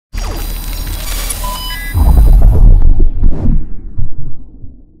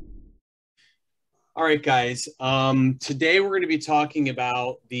All right, guys. Today we're going to be talking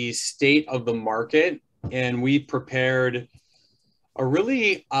about the state of the market, and we prepared a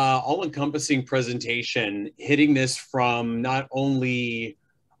really all-encompassing presentation, hitting this from not only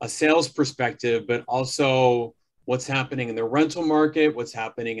a sales perspective, but also what's happening in the rental market, what's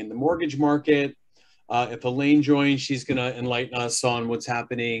happening in the mortgage market. If Elaine joins, she's going to enlighten us on what's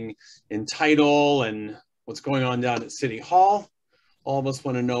happening in title and what's going on down at City Hall. All of us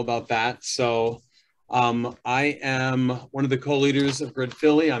want to know about that. So I am one of the co-leaders of Grid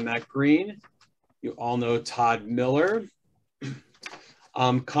Philly. I'm Matt Greene. You all know Todd Miller.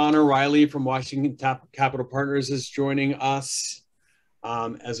 Connor Riley from Washington Capital Partners is joining us,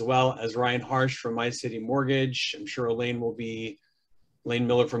 as well as Ryan Harsh from My City Mortgage. I'm sure Elaine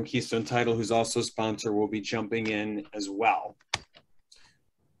Miller from Keystone Title, who's also a sponsor, will be jumping in as well.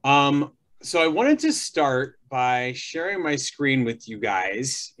 So I wanted to start by sharing my screen with you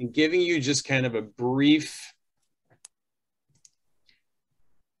guys and giving you just kind of a brief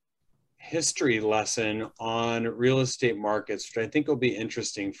history lesson on real estate markets, which I think will be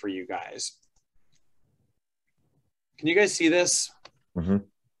interesting for you guys. Can you guys see this? Mm-hmm.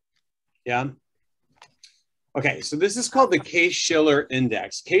 Yeah. Okay, so this is called the Case-Shiller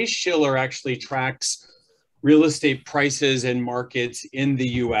Index. Case-Shiller actually tracks real estate prices and markets in the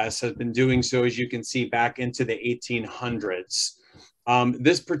US, has been doing so, as you can see, back into the 1800s.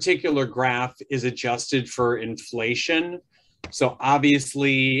 This particular graph is adjusted for inflation. So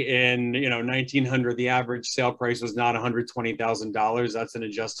obviously in 1900, the average sale price was not $120,000. That's an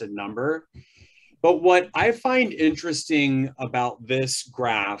adjusted number. But what I find interesting about this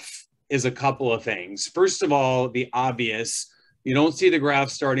graph is a couple of things. First of all, the obvious, you don't see the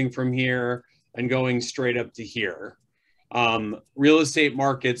graph starting from here and going straight up to here. Real estate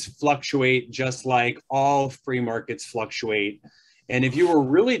markets fluctuate just like all free markets fluctuate. And if you were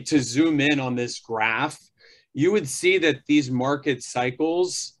really to zoom in on this graph, you would see that these market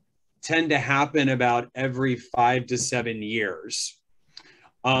cycles tend to happen about every 5 to 7 years.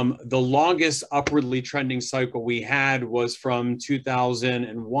 The longest upwardly trending cycle we had was from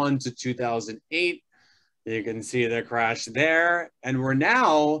 2001 to 2008. You can see the crash there. And we're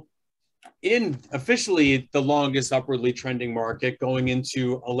now in officially the longest upwardly trending market, going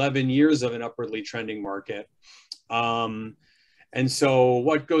into 11 years of an upwardly trending market. And so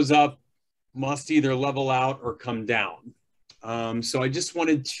what goes up must either level out or come down. So I just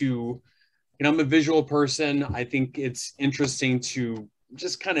wanted to, I'm a visual person. I think it's interesting to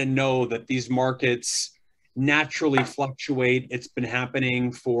just kind of know that these markets naturally fluctuate. It's been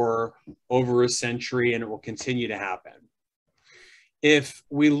happening for over a century and it will continue to happen. If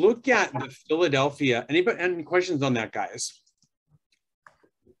we look at the Philadelphia, any questions on that, guys?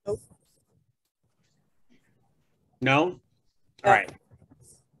 Nope. No? All right.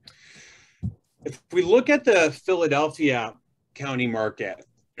 If we look at the Philadelphia County market,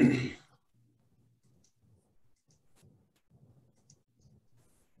 all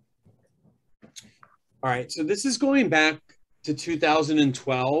right, so this is going back to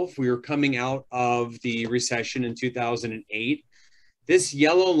 2012. We were coming out of the recession in 2008. This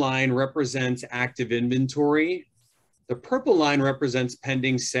yellow line represents active inventory. The purple line represents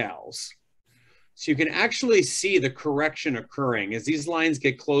pending sales. So you can actually see the correction occurring. As these lines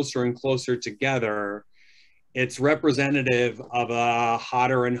get closer and closer together, it's representative of a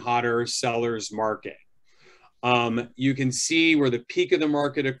hotter and hotter seller's market. You can see where the peak of the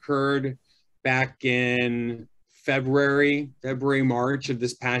market occurred back in February, March of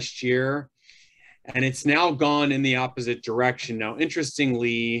this past year. And it's now gone in the opposite direction. Now,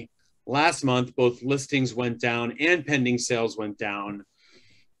 interestingly, last month, both listings went down and pending sales went down.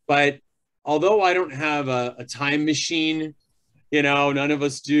 But although I don't have a time machine, none of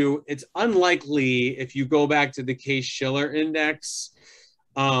us do, it's unlikely if you go back to the Case-Shiller Index,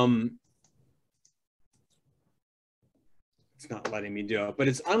 it's not letting me do it, but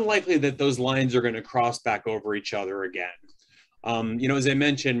it's unlikely that those lines are going to cross back over each other again. As I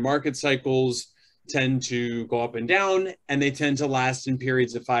mentioned, market cycles tend to go up and down, and they tend to last in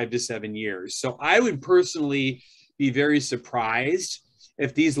periods of 5 to 7 years. So I would personally be very surprised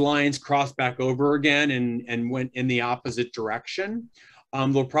if these lines cross back over again and went in the opposite direction.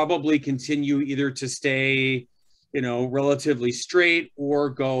 They'll probably continue either to stay, relatively straight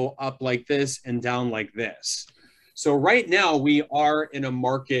or go up like this and down like this. So right now we are in a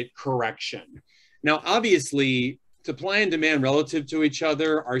market correction. Now, obviously, supply and demand relative to each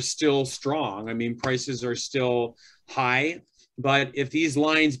other are still strong. I mean, prices are still high, but if these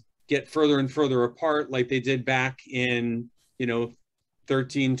lines get further and further apart, like they did back in,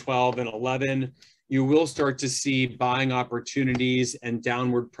 13, 12, and 11, you will start to see buying opportunities and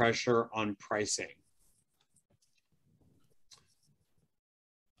downward pressure on pricing.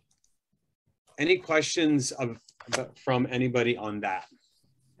 any questions from anybody on that?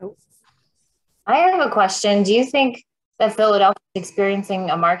 I have a question. Do you think that Philadelphia is experiencing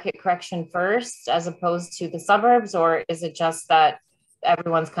a market correction first as opposed to the suburbs, or is it just that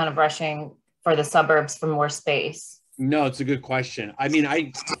everyone's kind of rushing for the suburbs for more space? No, it's a good question. I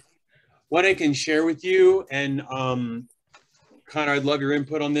mean, what I can share with you, and Connor, I'd love your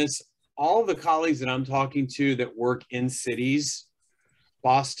input on this. All of the colleagues that I'm talking to that work in cities,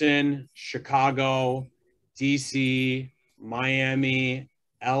 Boston, Chicago, DC, Miami,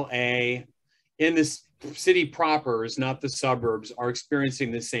 LA, in this city proper, is not the suburbs, are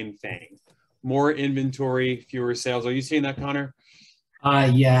experiencing the same thing. More inventory, fewer sales. Are you seeing that, Connor?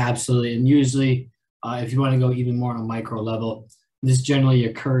 Yeah, absolutely. And usually, if you want to go even more on a micro level, this generally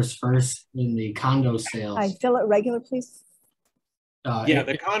occurs first in the condo sales. Hi, fill it regular, please. Yeah,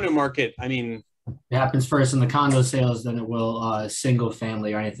 the condo market, I mean, it happens first in the condo sales, then it will single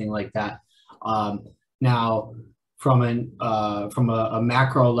family or anything like that. Now, from a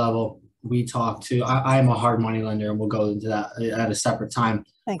macro level, we talk to, I am a hard money lender, and we'll go into that at a separate time.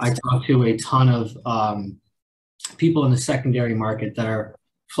 Thanks. I talk to a ton of people in the secondary market that are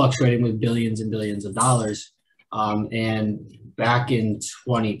fluctuating with billions and billions of dollars. And back in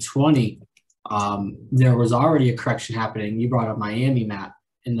 2020, there was already a correction happening. You brought up Miami, Matt,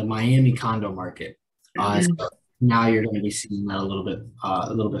 in the Miami condo market. So now you're going to be seeing that a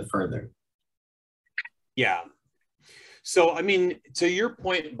little bit further. Yeah. So, I mean, to your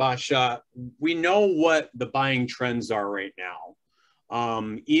point, Basha, we know what the buying trends are right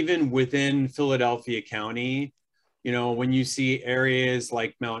now. Even within Philadelphia County, you know, when you see areas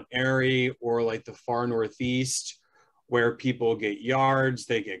like Mount Airy or like the far Northeast, where people get yards,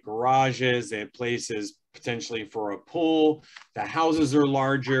 they get garages, they have places potentially for a pool, the houses are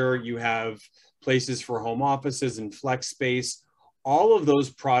larger, you have places for home offices and flex space. All of those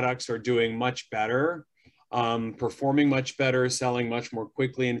products are doing much better, performing much better, selling much more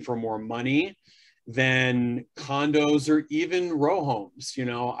quickly and for more money than condos or even row homes. You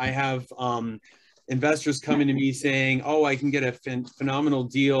know, I have investors coming to me saying, oh, I can get a phenomenal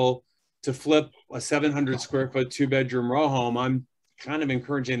deal to flip a 700 square foot 2-bedroom row home. I'm kind of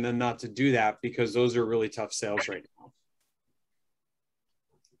encouraging them not to do that because those are really tough sales right now.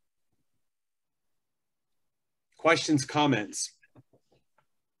 Questions, comments?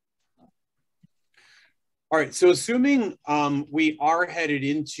 All right, so assuming we are headed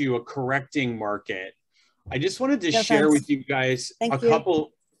into a correcting market, I just wanted to share with you guys a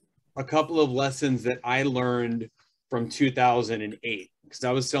couple of lessons that I learned from 2008, because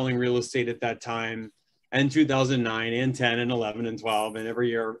I was selling real estate at that time, and 2009 and 10 and 11 and 12 and every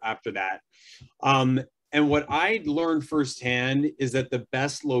year after that. And what I learned firsthand is that the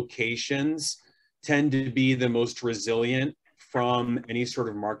best locations tend to be the most resilient from any sort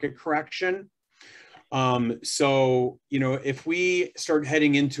of market correction. So, you know, if we start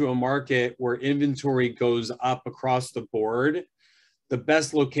heading into a market where inventory goes up across the board, the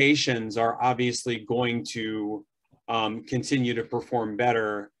best locations are obviously going to continue to perform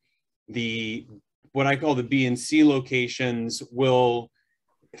better. What I call the B and C locations will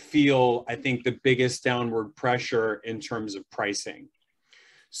feel, I think, the biggest downward pressure in terms of pricing.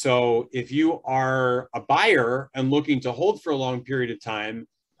 So if you are a buyer and looking to hold for a long period of time,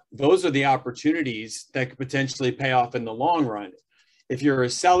 those are the opportunities that could potentially pay off in the long run. If you're a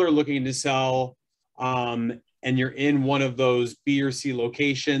seller looking to sell and you're in one of those B or C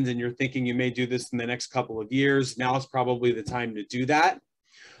locations and you're thinking you may do this in the next couple of years, now is probably the time to do that.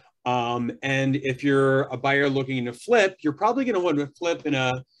 And if you're a buyer looking to flip, you're probably going to want to flip in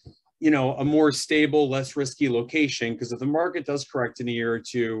a more stable, less risky location, because if the market does correct in a year or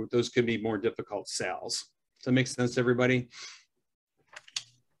two, those could be more difficult sales. Does that make sense to everybody?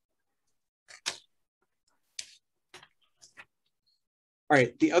 All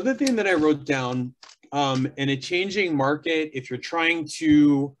right, the other thing that I wrote down, in a changing market, if you're trying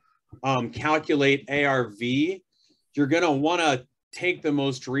to calculate ARV, you're going to want to take the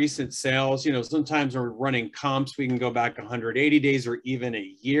most recent sales. You know, sometimes when we're running comps, we can go back 180 days or even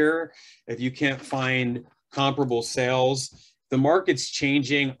a year. If you can't find comparable sales, the market's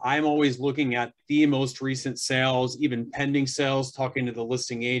changing. I'm always looking at the most recent sales, even pending sales, talking to the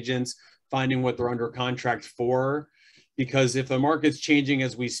listing agents, finding what they're under contract for. Because if the market's changing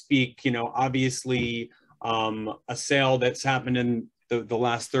as we speak, you know, obviously a sale that's happened in the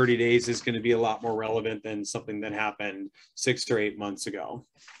last 30 days is going to be a lot more relevant than something that happened 6 or 8 months ago.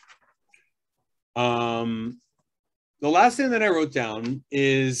 The last thing that I wrote down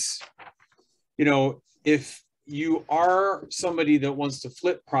is, you know, if you are somebody that wants to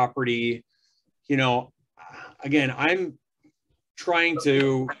flip property, you know, again, I'm trying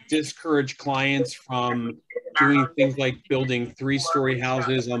to discourage clients from doing things like building 3-story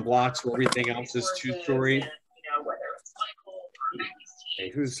houses on blocks where everything else is 2-story.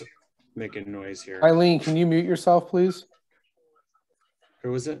 Hey, who's making noise here? Eileen, can you mute yourself, please?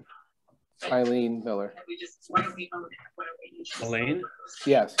 Who was it? Eileen Miller. Elaine?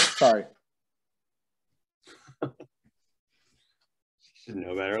 Yes, sorry. Should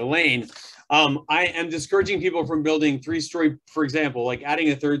know better. Elaine. I am discouraging people from building 3-story, for example, like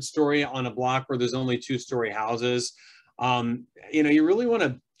adding a 3rd story on a block where there's only 2-story houses. You know, you really want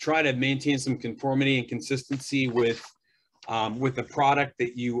to try to maintain some conformity and consistency with the product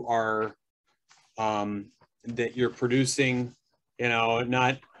that you are that you're producing. You know,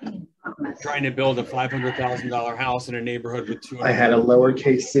 not trying to build a $500,000 house in a neighborhood with 200. I had a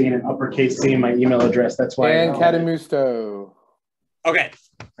lowercase c and an uppercase c in my email address. That's why. And Catamusto. Okay.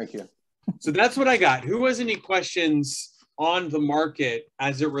 Thank you. So that's what I got. Who has any questions on the market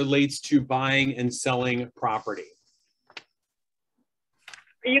as it relates to buying and selling property?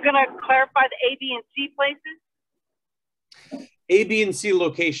 Are you going to clarify the A, B, and C places? A, B, and C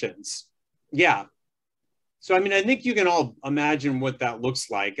locations. Yeah. So, I mean, I think you can all imagine what that looks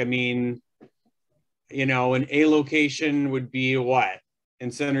like. I mean, you know, an A location would be what?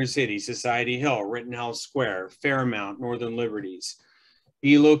 In Center City, Society Hill, Rittenhouse Square, Fairmount, Northern Liberties.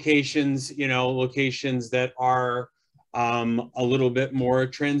 B locations, you know, locations that are a little bit more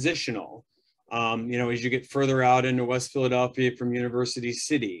transitional. You know, as you get further out into West Philadelphia from University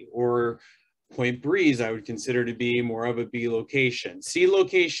City, or Point Breeze, I would consider to be more of a B location. C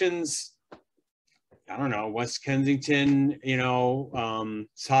locations, I don't know, West Kensington, you know,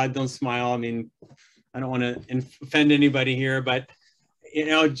 Todd, don't smile. I mean, I don't want to offend anybody here, but, you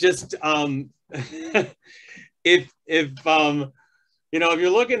know, just if you know, if you're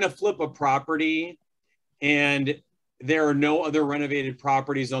looking to flip a property and there are no other renovated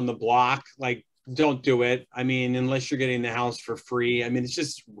properties on the block, like, don't do it. I mean, unless you're getting the house for free. I mean, it's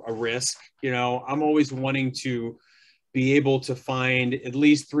just a risk. You know, I'm always wanting to be able to find at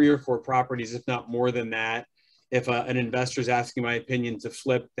least 3 or 4 properties, if not more than that. If an investor is asking my opinion to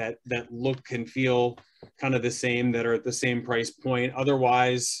flip, that look and feel kind of the same, that are at the same price point.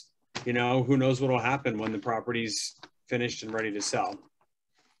 Otherwise, you know, who knows what will happen when the property's finished and ready to sell.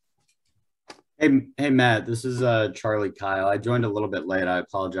 Hey Matt, this is Charlie Kyle. I joined a little bit late. I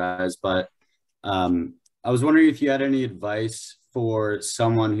apologize, but I was wondering if you had any advice for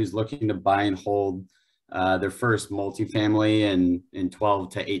someone who's looking to buy and hold their first multifamily in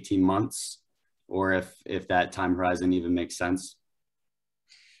 12 to 18 months, or if that time horizon even makes sense.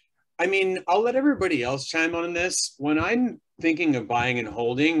 I mean, I'll let everybody else chime on this. When I'm thinking of buying and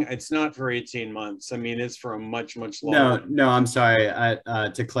holding, it's not for 18 months. I mean, it's for a much longer. No, I'm sorry.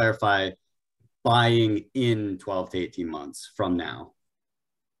 To clarify, buying in 12 to 18 months from now.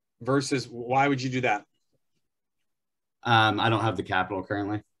 Versus, why would you do that? I don't have the capital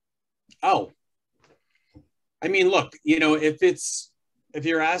currently. Oh, I mean, look, you know, if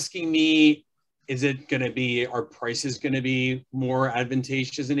you're asking me, is it going to be, are prices going to be more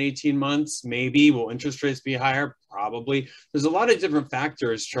advantageous in 18 months? Maybe. Will interest rates be higher? Probably. There's a lot of different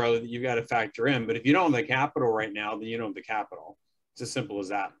factors, Charlie, that you've got to factor in. But if you don't have the capital right now, then you don't have the capital. It's as simple as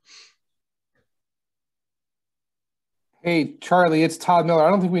that. Hey, Charlie, it's Todd Miller. I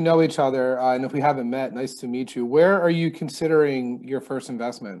don't think we know each other. And if we haven't met, nice to meet you. Where are you considering your first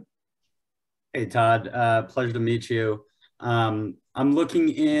investment? Hey, Todd. Pleasure to meet you. I'm looking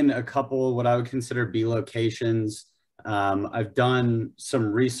in a couple what I would consider B locations. I've done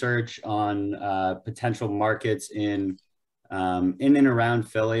some research on potential markets in and around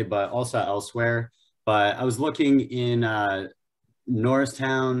Philly, but also elsewhere. But I was looking in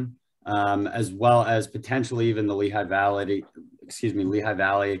Norristown, as well as potentially even the Lehigh Valley,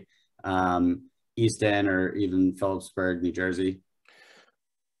 East End, or even Phillipsburg, New Jersey.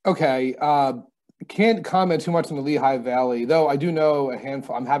 Okay. Can't comment too much on the Lehigh Valley, though I do know a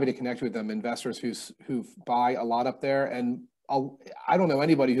handful. I'm happy to connect with them, investors who buy a lot up there. And I don't know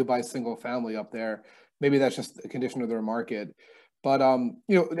anybody who buys single family up there. Maybe that's just a condition of their market. But,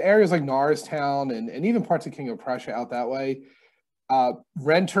 you know, areas like Norristown and even parts of King of Prussia out that way,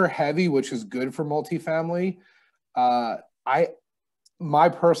 renter heavy, which is good for multifamily. My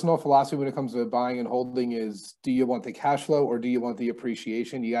personal philosophy when it comes to buying and holding is, do you want the cash flow or do you want the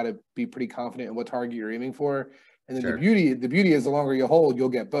appreciation? You got to be pretty confident in what target you're aiming for. And then Sure. the beauty is the longer you hold, you'll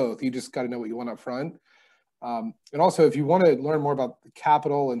get both. You just got to know what you want up front. And also, if you want to learn more about the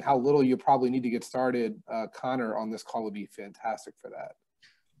capital and how little you probably need to get started, Connor on this call would be fantastic for that.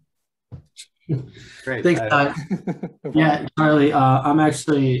 Great. Thanks, Todd. Yeah, Charlie, I'm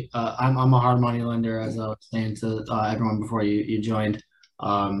actually, I'm a hard money lender, as I was saying to everyone before you joined.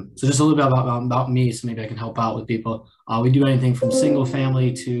 So just a little bit about me, so maybe I can help out with people. We do anything from single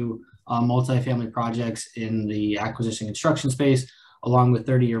family to multifamily projects in the acquisition construction space, along with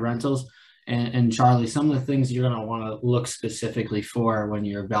 30-year rentals. And Charlie, some of the things you're going to want to look specifically for when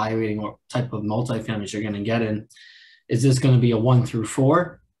you're evaluating what type of multifamilies you're going to get in, is this going to be a 1 through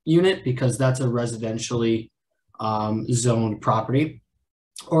 4 unit, because that's a residentially zoned property,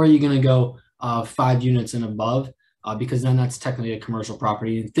 or are you going to go 5 units and above, because then that's technically a commercial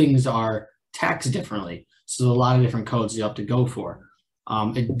property and things are taxed differently. So a lot of different codes you have to go for.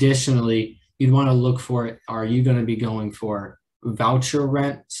 Additionally, you'd want to look for, are you going to be going for voucher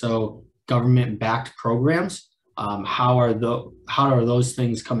rent? So government backed programs. How are those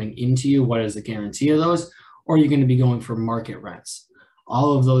things coming into you? What is the guarantee of those? Or are you going to be going for market rents?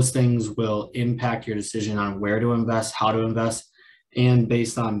 All of those things will impact your decision on where to invest, how to invest, and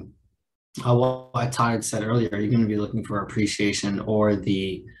based on what Todd said earlier, you're going to be looking for appreciation or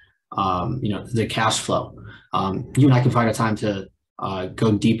the the cash flow. You and I can find a time to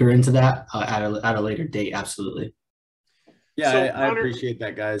go deeper into that at a later date. Absolutely. Yeah, so, I appreciate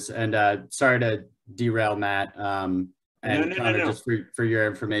that, guys. And sorry to derail Matt. And Connor, just for your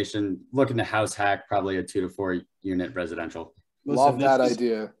information, looking to house hack probably a 2 to 4 unit residential. Love that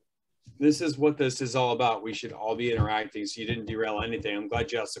idea. This is what this is all about. We should all be interacting, so you didn't derail anything. I'm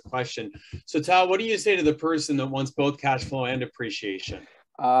glad you asked the question. So Todd, what do you say to the person that wants both cash flow and appreciation?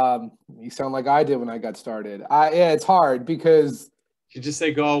 You sound like I did when I got started. Yeah, it's hard because you just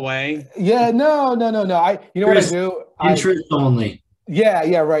say go away. Yeah, no. You know what I do? Interest only.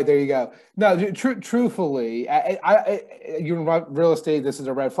 Yeah, right. There you go. No, truthfully, you're real estate. This is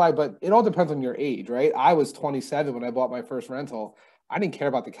a red flag, but it all depends on your age, right? I was 27 when I bought my first rental. I didn't care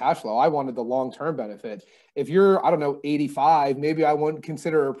about the cash flow. I wanted the long-term benefit. If you're, 85, maybe I wouldn't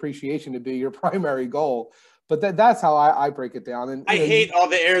consider appreciation to be your primary goal. But that's how I break it down. And I hate all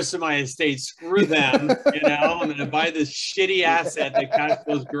the heirs to my estate. Screw them. I'm going to buy this shitty asset that cash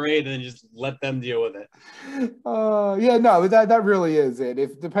flows great and then just let them deal with it. That really is it.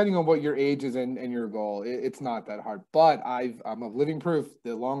 If depending on what your age is and your goal, it's not that hard. But I'm a living proof.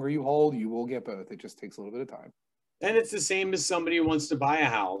 The longer you hold, you will get both. It just takes a little bit of time. And it's the same as somebody who wants to buy a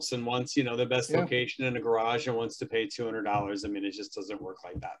house and wants, the best location in a garage and wants to pay $200. I mean, it just doesn't work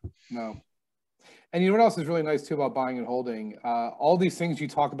like that. No. And you know what else is really nice too about buying and holding? All these things you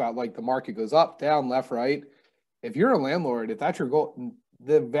talk about, like the market goes up, down, left, right. If you're a landlord, if that's your goal,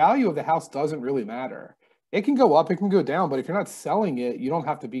 the value of the house doesn't really matter. It can go up, it can go down, but if you're not selling it, you don't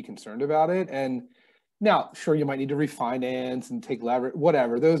have to be concerned about it. And now, sure, you might need to refinance and take leverage,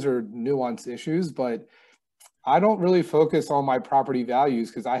 whatever. Those are nuanced issues, but I don't really focus on my property values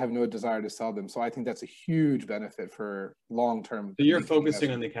because I have no desire to sell them. So I think that's a huge benefit for long-term. So you're focusing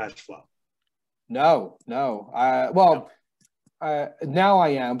on the cash flow. No. Now I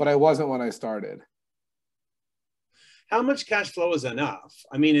am, but I wasn't when I started. How much cash flow is enough?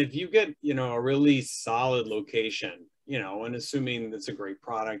 I mean, if you get, a really solid location, and assuming it's a great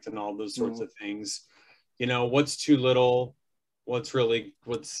product and all those sorts of things, what's too little,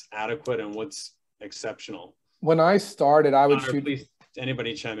 what's adequate and what's exceptional? When I started, I would Connor, please,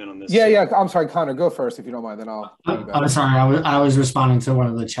 anybody chime in on this? Yeah. I'm sorry, Connor, go first if you don't mind. Then I'll. I'm sorry. I was responding to one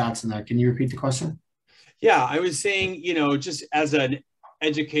of the chats in there. Can you repeat the question? Yeah, I was saying, just as an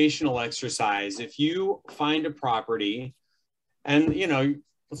educational exercise, if you find a property, and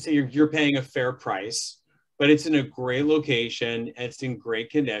let's say you're paying a fair price, but it's in a great location, it's in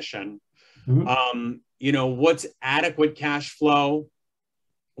great condition. Mm-hmm. What's adequate cash flow?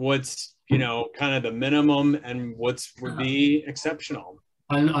 What's kind of the minimum, and would be exceptional?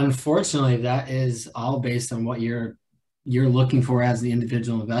 Unfortunately, that is all based on what you're looking for as the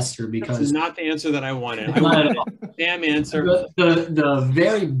individual investor, because that's not the answer that I wanted. I wanted a damn answer. The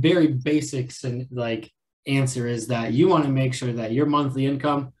very, very basics and answer is that you want to make sure that your monthly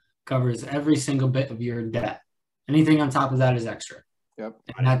income covers every single bit of your debt. Anything on top of that is extra. Yep.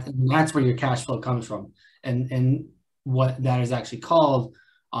 And that's where your cash flow comes from. And what that is actually called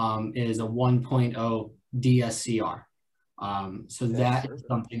is a 1.0 DSCR. So that is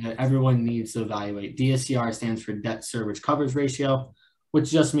something that everyone needs to evaluate. DSCR stands for debt service coverage ratio, which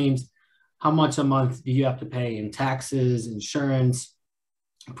just means how much a month do you have to pay in taxes, insurance,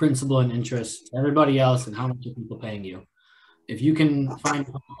 principal and interest, everybody else, and how much are people paying you. If you can find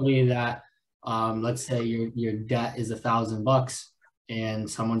a property that, let's say your debt is $1,000 and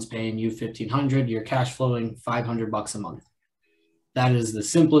someone's paying you $1,500, you're cash flowing $500 a month. That is the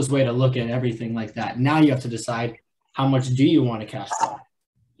simplest way to look at everything like that. Now you have to decide how much do you want to cash flow.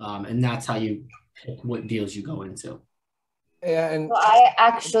 And that's how you pick what deals you go into. And well,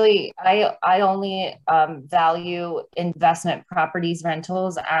 I only value investment properties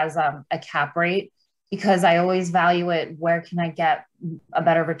rentals as a cap rate, because I always value it, where can I get a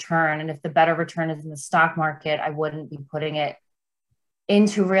better return? And if the better return is in the stock market, I wouldn't be putting it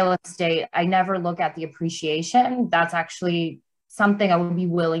into real estate. I never look at the appreciation. That's actually something I would be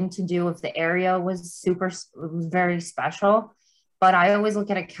willing to do if the area was very special. But I always look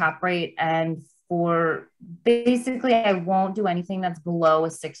at a cap rate, and for basically, I won't do anything that's below a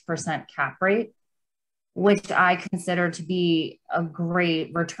 6% cap rate, which I consider to be a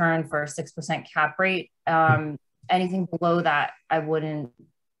great return for a 6% cap rate. Anything below that, I wouldn't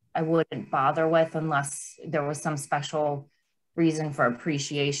bother with unless there was some special reason for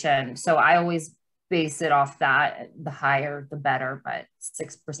appreciation. So I always base it off that. The higher, the better, but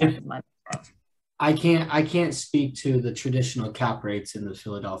 6% is my. I can't speak to the traditional cap rates in the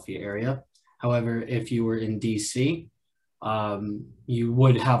Philadelphia area. However, if you were in DC, you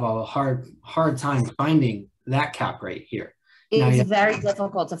would have a hard time finding that cap rate here. It's very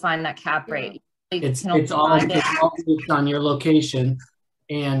difficult to find that cap rate. It's all based on your location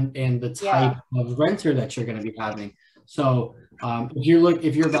and the type of renter that you're going to be having. So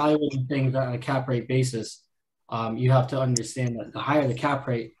if you're evaluating things on a cap rate basis, you have to understand that the higher the cap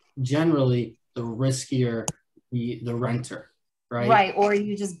rate, generally the riskier the renter. Right. Or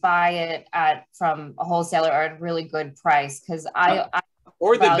you just buy it from a wholesaler or at a really good price. Because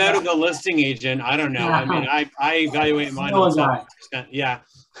or the better the listing agent. I don't know. I mean, I evaluate mine on 7%. Yeah.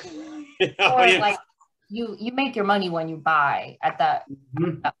 Or like you make your money when you buy at that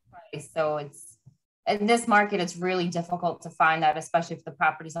price. So in this market, it's really difficult to find that, especially if the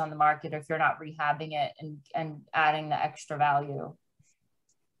property's on the market, or if you're not rehabbing it and adding the extra value.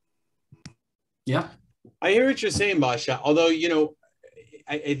 Yeah. I hear what you're saying, Basha. Although,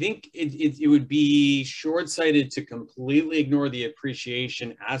 I think it would be short-sighted to completely ignore the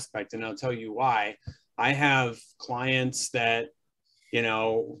appreciation aspect, and I'll tell you why. I have clients that,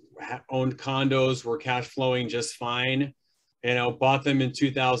 owned condos, were cash flowing just fine, bought them in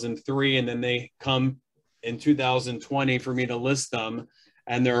 2003, and then they come in 2020 for me to list them,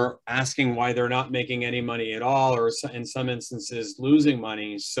 and they're asking why they're not making any money at all, or in some instances losing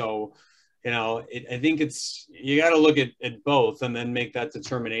money. So, I think you got to look at both and then make that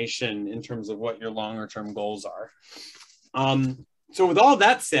determination in terms of what your longer term goals are. So with all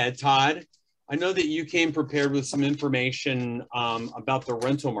that said, Todd, I know that you came prepared with some information about the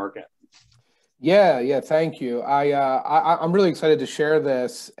rental market. Yeah, thank you. I'm really excited to share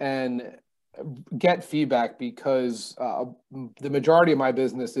this and get feedback, because the majority of my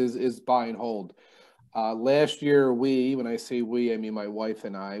business is buy and hold. Last year, when I say we, I mean my wife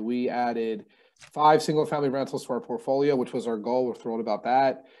and I, we added 5 single-family rentals to our portfolio, which was our goal. We're thrilled about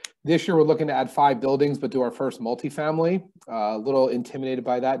that. This year, we're looking to add 5 buildings, but do our first multifamily. A little intimidated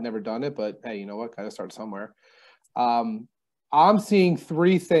by that, never done it, but hey, you know what? Got to start somewhere. I'm seeing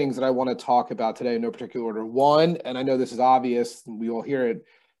 3 things that I want to talk about today in no particular order. One, and I know this is obvious, and we all hear it,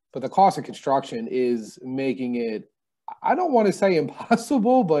 but the cost of construction is making it, I don't want to say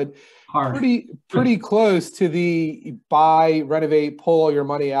impossible, but pretty close to the buy, renovate, pull all your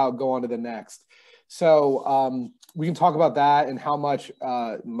money out, go on to the next. So we can talk about that and how much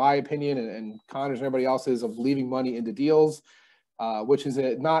my opinion and Connor's and everybody else's of leaving money into deals, which is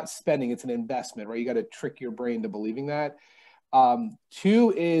not spending, it's an investment, right? You got to trick your brain to believing that.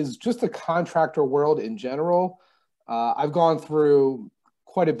 2 is just the contractor world in general. I've gone through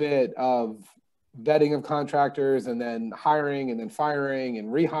quite a bit of vetting of contractors, and then hiring, and then firing, and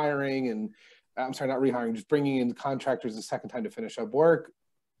rehiring, and I'm sorry, not rehiring, just bringing in contractors a second time to finish up work.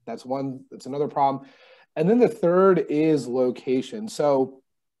 That's another problem. And then the third is location. So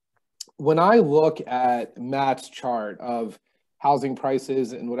when I look at Matt's chart of housing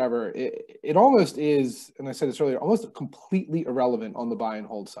prices and whatever, it almost is, and I said this earlier, almost completely irrelevant on the buy and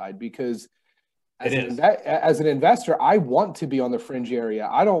hold side, because as an investor, I want to be on the fringe area.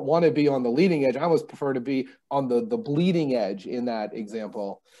 I don't want to be on the leading edge. I almost prefer to be on the bleeding edge in that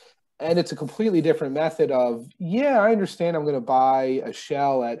example. And it's a completely different method of, I understand I'm going to buy a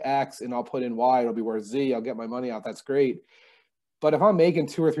shell at X and I'll put in Y, it'll be worth Z, I'll get my money out, that's great. But if I'm making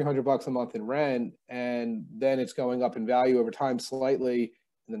 $200 or $300 a month in rent, and then it's going up in value over time slightly,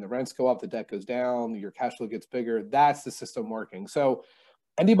 and then the rents go up, the debt goes down, your cash flow gets bigger, that's the system working. So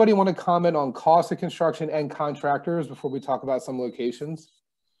anybody want to comment on cost of construction and contractors before we talk about some locations?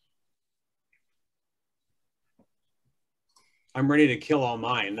 I'm ready to kill all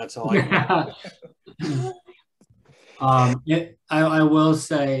mine. That's all I I will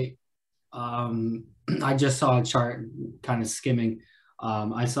say, I just saw a chart kind of skimming.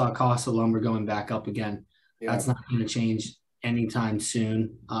 I saw cost of lumber going back up again. Yeah. That's not going to change anytime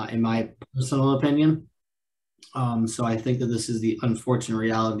soon, in my personal opinion. So I think that this is the unfortunate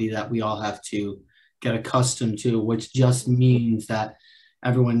reality that we all have to get accustomed to, which just means that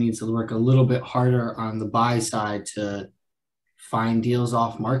everyone needs to work a little bit harder on the buy side to find deals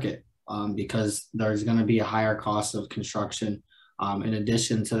off market, because there's going to be a higher cost of construction. In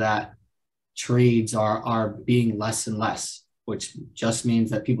addition to that, trades are being less and less, which just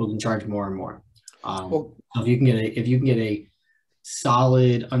means that people can charge more and more. So if you can get a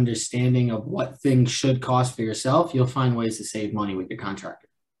solid understanding of what things should cost for yourself, you'll find ways to save money with your contractor.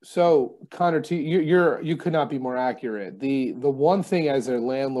 So Connor, you could not be more accurate. The one thing as a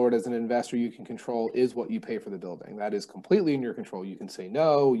landlord, as an investor, you can control is what you pay for the building. That is completely in your control. You can say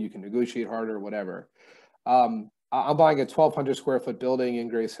no, you can negotiate harder, whatever. I'm buying a 1,200 square foot building in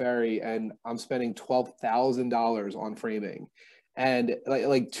Grace Ferry, and I'm spending $12,000 on framing. And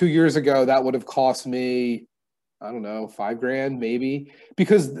like 2 years ago, that would have cost me, I don't know, $5,000 maybe,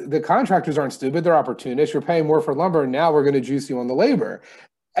 because the contractors aren't stupid. They're opportunists. You're paying more for lumber, and now we're going to juice you on the labor.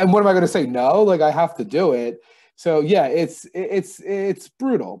 And what am I going to say? No, like I have to do it. So yeah, it's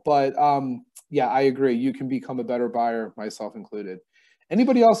brutal, but yeah, I agree. You can become a better buyer, myself included.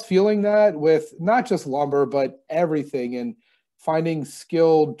 Anybody else feeling that with not just lumber, but everything, and finding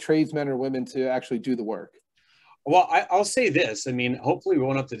skilled tradesmen or women to actually do the work? Well, I'll say this. I mean, hopefully we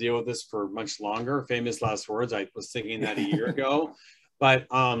won't have to deal with this for much longer. Famous last words. I was thinking that a year ago. But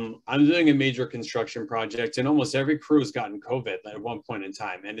I'm doing a major construction project, and almost every crew has gotten COVID at one point in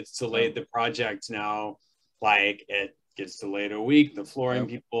time, and it's delayed the project now. Like it gets delayed a week, the flooring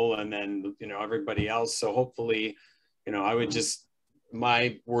people, and then, you know, everybody else. So hopefully, you know, I would just,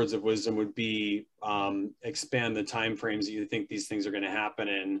 my words of wisdom would be expand the time frames that you think these things are going to happen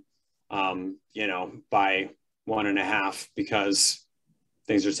in, you know, by 1.5, because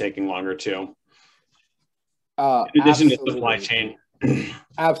things are taking longer too. In addition to supply chain.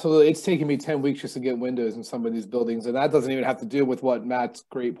 Absolutely. It's taken me 10 weeks just to get windows in some of these buildings, and that doesn't even have to do with what Matt's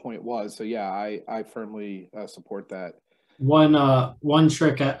great point was. So yeah, I firmly support that. One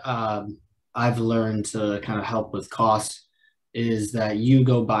trick I've learned to kind of help with costs is that you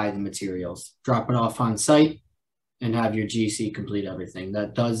go buy the materials, drop it off on site, and have your GC complete everything.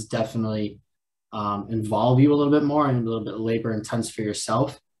 That does definitely involve you a little bit more and a little bit labor intense for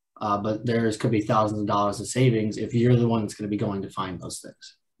yourself. But could be thousands of dollars of savings if you're the one that's going to be going to find those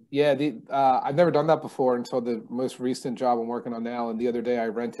things. Yeah, I've never done that before until the most recent job I'm working on now. And the other day I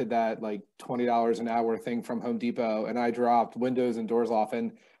rented that like $20 an hour thing from Home Depot, and I dropped windows and doors off.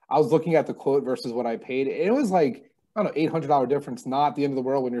 And I was looking at the quote versus what I paid. It was like, I don't know, $800 difference. Not the end of the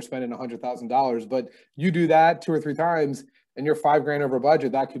world when you're spending $100,000, but you do that 2 or 3 times and you're $5,000 over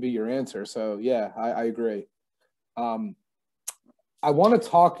budget. That could be your answer. So yeah, I agree. I want to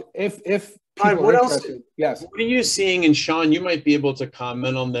talk if people what are else? interested. Yes. What are you seeing? And Sean, you might be able to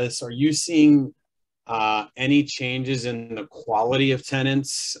comment on this. Are you seeing any changes in the quality of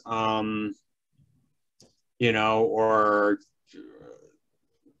tenants? You know, or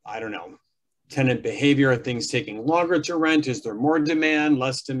I don't know, tenant behavior? Are things taking longer to rent? Is there more demand,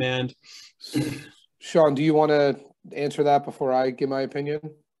 less demand? Sean, do you want to answer that before I give my opinion?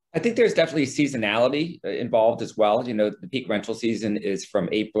 I think there's definitely seasonality involved as well. You know, the peak rental season is from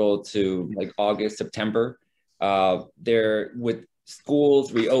April to like August, September. There, with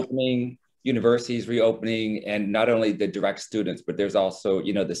schools reopening, universities reopening, and not only the direct students, but there's also,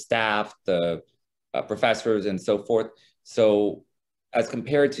 you know, the staff, the professors and so forth. So as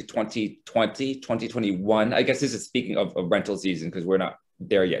compared to 2020, 2021, I guess this is speaking of rental season because we're not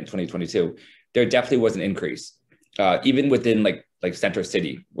there yet in 2022, there definitely was an increase. Even within like Center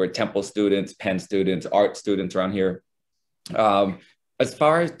City, where Temple students, Penn students, art students around here. As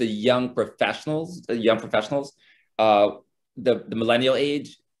far as the young professionals, the millennial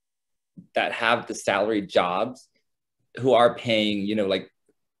age that have the salary jobs who are paying, you know, like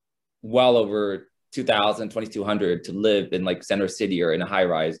well over $2,000, $2,200 to live in like Center City or in a high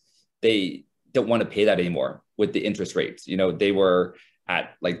rise, they don't want to pay that anymore with the interest rates. You know, they were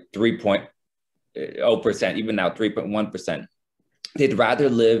at like 3.0%, even now 3.1%. They'd rather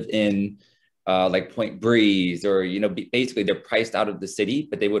live in like Point Breeze or, you know, basically they're priced out of the city,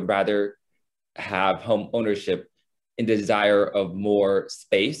 but they would rather have home ownership in the desire of more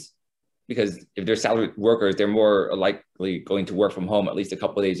space, because if they're salaried workers, they're more likely going to work from home at least a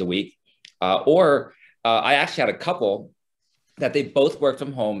couple of days a week. I actually had a couple that they both worked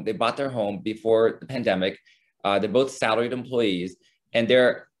from home. They bought their home before the pandemic. They're both salaried employees, and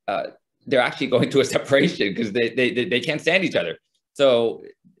they're actually going to a separation because they can't stand each other. So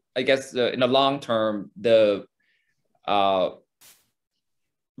I guess in the long term, the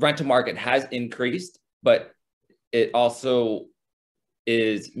rental market has increased, but it also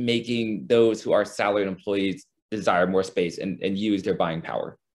is making those who are salaried employees desire more space and use their buying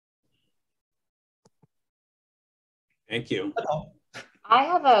power. Thank you. I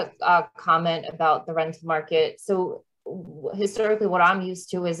have a comment about the rental market. So historically, what I'm used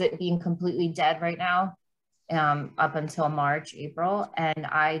to is it being completely dead right now, up until March, April. And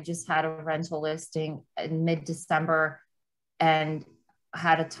I just had a rental listing in mid-December and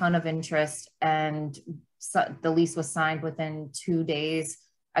had a ton of interest, and the lease was signed within 2 days.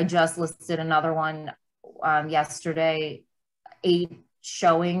 I just listed another one yesterday, 8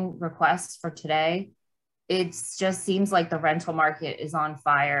 showing requests for today. It just seems like the rental market is on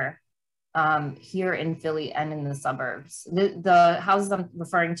fire here in Philly and in the suburbs. The houses I'm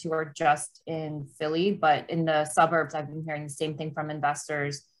referring to are just in Philly, but in the suburbs, I've been hearing the same thing from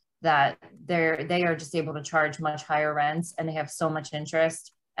investors, that they are just able to charge much higher rents, and they have so much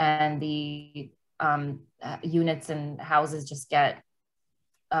interest, and the units and houses just get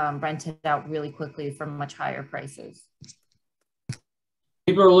rented out really quickly for much higher prices.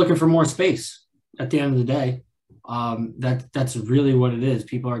 People are looking for more space at the end of the day. That's really what it is.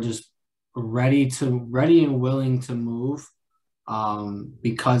 People are just ready and willing to move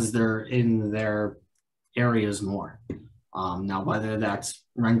because they're in their areas more. Now, whether that's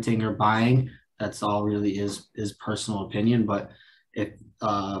renting or buying, that's all really is personal opinion. But if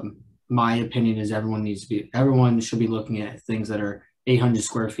my opinion is everyone should be looking at things that are 800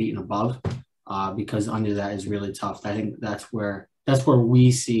 square feet and above, because under that is really tough. I think that's where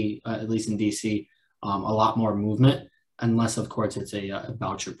we see, at least in DC, a lot more movement, unless of course it's a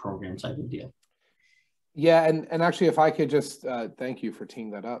voucher program type of deal. Yeah, and actually, if I could just thank you for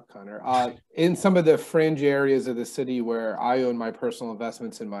teeing that up, Connor. In some of the fringe areas of the city where I own my personal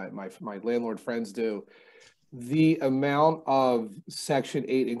investments and my landlord friends do, the amount of Section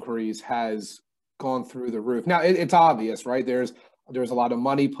 8 inquiries has gone through the roof. Now, it's obvious, right? There's a lot of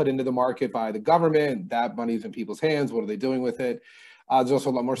money put into the market by the government. That money's in people's hands. What are they doing with it? There's also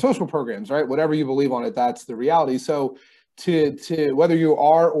a lot more social programs, right? Whatever you believe on it, that's the reality. So to whether you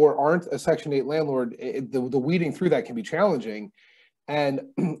are or aren't a Section 8 landlord, the weeding through that can be challenging. And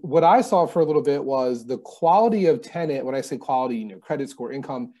what I saw for a little bit was the quality of tenant. When I say quality, credit score,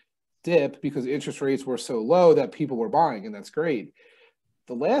 income dip because interest rates were so low that people were buying, and that's great.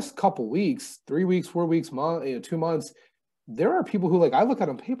 The last couple weeks, 3 weeks, 4 weeks, 2 months, there are people who, like, I look at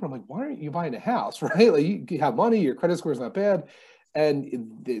on paper, I'm like, why aren't you buying a house, right? Like, you have money, your credit score is not bad,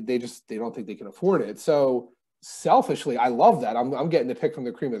 and they don't think they can afford it. So selfishly, I love that. I'm getting to pick from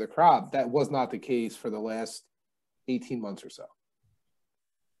the cream of the crop. That was not the case for the last 18 months or so.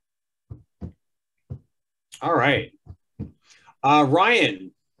 All right.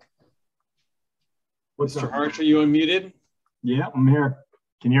 Ryan. What's Mr. up? Harsh, are you unmuted? Yeah, I'm here.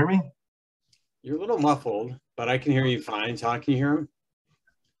 Can you hear me? You're a little muffled, but I can hear you fine. Todd, can you hear him?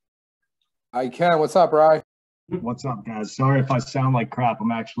 I can. What's up, Ryan? What's up, guys? Sorry if I sound like crap.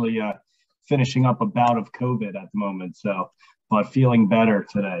 I'm actually finishing up a bout of COVID at the moment, but feeling better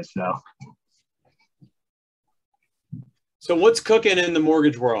today. So what's cooking in the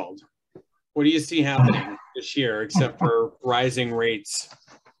mortgage world? What do you see happening this year, except for rising rates?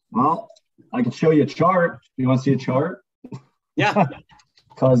 Well, I can show you a chart. You want to see a chart? Yeah.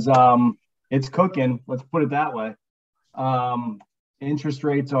 Because it's cooking. Let's put it that way. Interest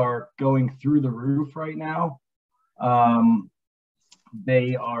rates are going through the roof right now.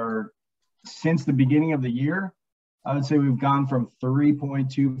 They are, since the beginning of the year, I would say we've gone from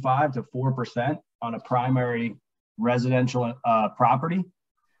 3.25 to 4% on a primary residential property.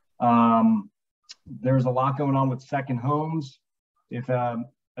 There's a lot going on with second homes,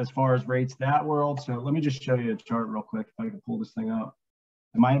 as far as rates that world. So let me just show you a chart real quick if I can pull this thing up.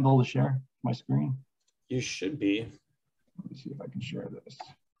 Am I able to share my screen? You should be. Let me see if I can share this.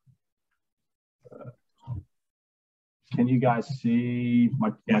 Can you guys see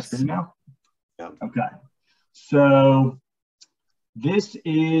my screen now? Yeah. Okay. So this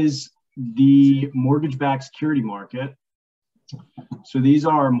is the mortgage-backed security market. So these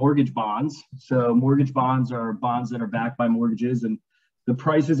are mortgage bonds. So mortgage bonds are bonds that are backed by mortgages, and the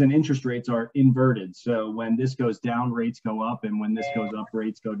prices and interest rates are inverted. So when this goes down, rates go up, and when this goes up,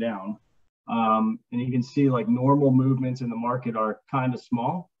 rates go down. And you can see, like, normal movements in the market are kind of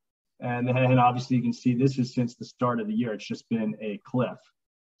small. And then obviously you can see this is since the start of the year. It's just been a cliff.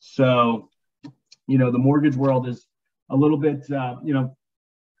 So, the mortgage world is a little bit,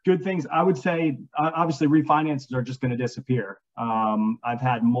 good things. I would say, obviously, refinances are just going to disappear. I've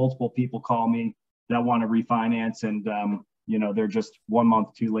had multiple people call me that want to refinance, and, they're just 1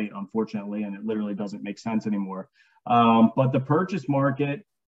 month too late, unfortunately, and it literally doesn't make sense anymore. But the purchase market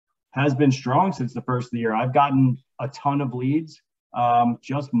has been strong since the first of the year. I've gotten a ton of leads.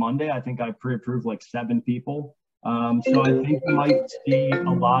 Just Monday, I think I pre-approved like 7 people. So I think we might see a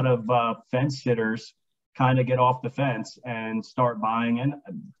lot of fence sitters kind of get off the fence and start buying in.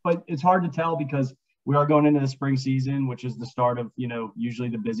 But it's hard to tell because we are going into the spring season, which is the start of, usually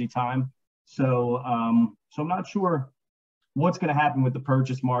the busy time. So, so I'm not sure what's going to happen with the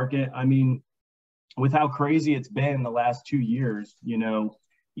purchase market. I mean, with how crazy it's been the last 2 years,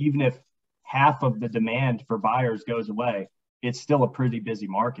 even if half of the demand for buyers goes away, it's still a pretty busy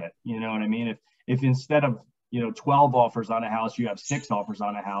market. You know what I mean? If instead of, 12 offers on a house, you have 6 offers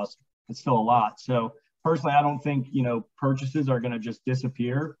on a house, it's still a lot. So personally, I don't think, purchases are going to just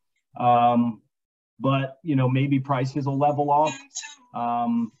disappear. But, maybe prices will level off.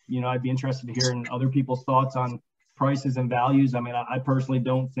 I'd be interested to hear other people's thoughts on prices and values. I mean, I personally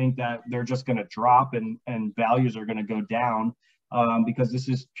don't think that they're just going to drop and values are going to go down because this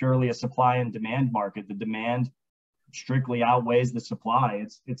is purely a supply and demand market. The demand strictly outweighs the supply.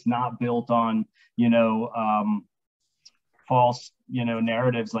 It's not built on, false,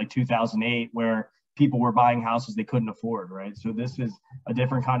 narratives like 2008 where people were buying houses they couldn't afford, right? So this is a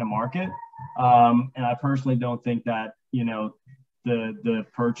different kind of market. And I personally don't think that, the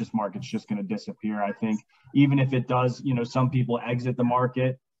purchase market's just going to disappear. I think even if it does, some people exit the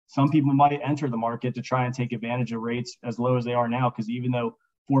market, some people might enter the market to try and take advantage of rates as low as they are now. Because even though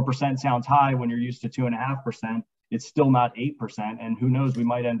 4% sounds high when you're used to 2.5%, it's still not 8%. And who knows, we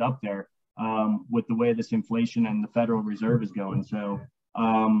might end up there with the way this inflation and the Federal Reserve is going. So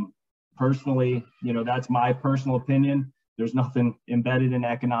personally, that's my personal opinion. There's nothing embedded in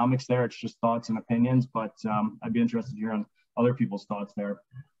economics there. It's just thoughts and opinions, but I'd be interested to hear on other people's thoughts there.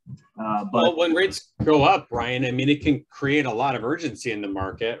 Well, when rates go up, Ryan, I mean, it can create a lot of urgency in the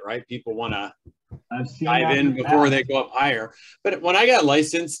market, right? People want to dive in before they go up higher. But when I got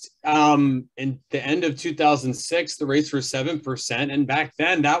licensed in the end of 2006, the rates were 7%. And back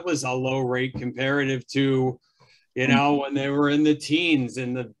then that was a low rate comparative to, when they were in the teens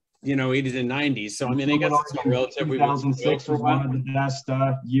and the, 80s and 90s. So, I mean, I guess it's not relative. 2006 was one of the best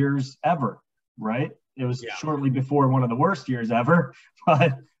years ever, right? It was shortly before one of the worst years ever,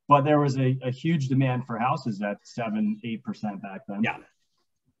 but there was a huge demand for houses at 7-8% back then. Yeah.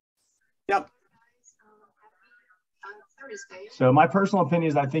 Yep. So my personal opinion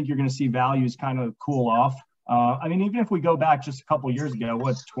is I think you're going to see values kind of cool off. I mean, even if we go back just a couple of years ago,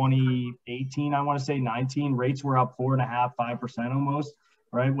 2018, I want to say 19, rates were up 4.5%, 5% almost,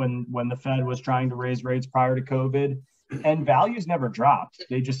 right? When the Fed was trying to raise rates prior to COVID, and values never dropped.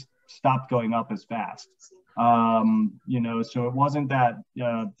 They just stopped going up as fast. So it wasn't that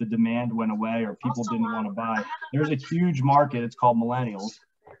the demand went away or people didn't want to buy. There's a huge market. It's called millennials,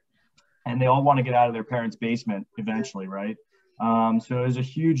 and they all want to get out of their parents' basement eventually, right? So there's a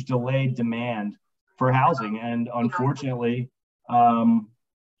huge delayed demand for housing, and unfortunately,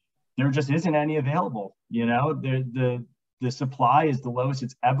 there just isn't any available. The supply is the lowest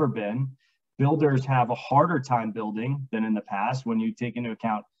it's ever been. Builders have a harder time building than in the past when you take into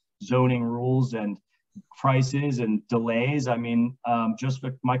account zoning rules and prices and delays. I mean, just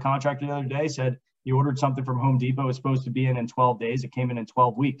my contractor the other day said he ordered something from Home Depot. It was supposed to be in 12 days. It came in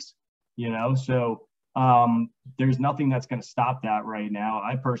 12 weeks, so there's nothing that's going to stop that right now.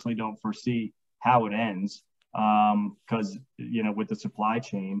 I personally don't foresee how it ends because, with the supply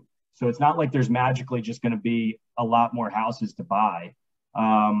chain. So it's not like there's magically just going to be a lot more houses to buy.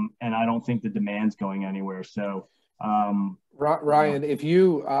 And I don't think the demand's going anywhere. So, Ryan, if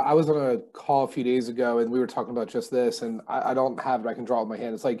you, I was on a call a few days ago and we were talking about just this, and I don't have it, I can draw it with my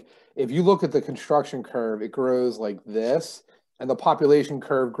hand. It's like, if you look at the construction curve, it grows like this, and the population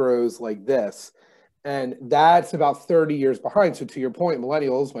curve grows like this. And that's about 30 years behind. So to your point,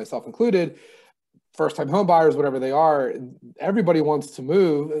 millennials, myself included, first-time home buyers, whatever they are, everybody wants to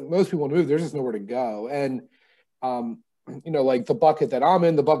move. Most people want to move. There's just nowhere to go. And, like the bucket that I'm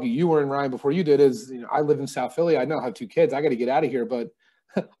in, the bucket you were in, Ryan, before you did is, I live in South Philly. I now have 2 kids. I got to get out of here. But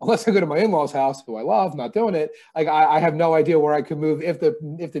unless I go to my in-laws' house, who I love, not doing it, like I have no idea where I could move if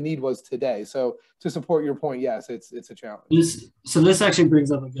the need was today. So to support your point, yes, it's a challenge. This actually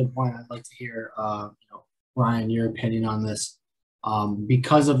brings up a good point. I'd like to hear, Ryan, your opinion on this.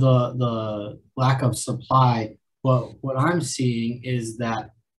 Because of the lack of supply, what I'm seeing is that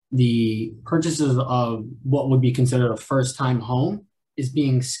the purchases of what would be considered a first-time home is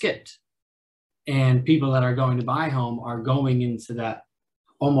being skipped. And people that are going to buy home are going into that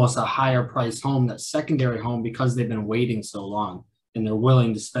almost a higher price home, that secondary home, because they've been waiting so long and they're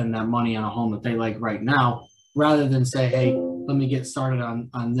willing to spend that money on a home that they like right now, rather than say, hey, let me get started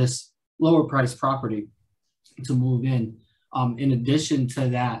on this lower price property to move in. In addition to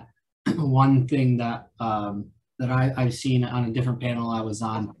that, one thing that I've seen on a different panel I was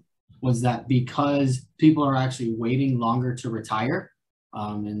on was that because people are actually waiting longer to retire,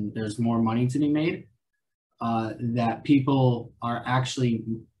 and there's more money to be made, that people are actually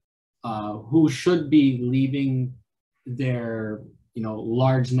who should be leaving their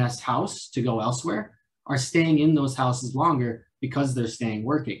large nest house to go elsewhere are staying in those houses longer because they're staying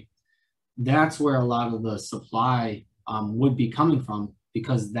working. That's where a lot of the supply would be coming from,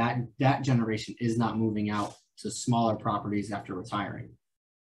 because that generation is not moving out to smaller properties after retiring.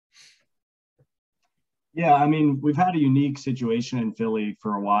 Yeah, I mean, we've had a unique situation in Philly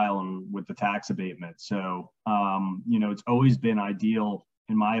for a while, and with the tax abatement. So, it's always been ideal,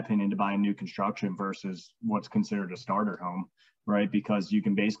 in my opinion, to buy a new construction versus what's considered a starter home, right? Because you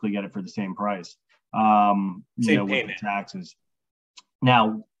can basically get it for the same price, with the taxes.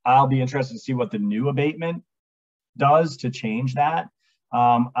 Now, I'll be interested to see what the new abatement does to change that.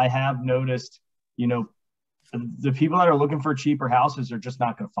 I have noticed, the people that are looking for cheaper houses are just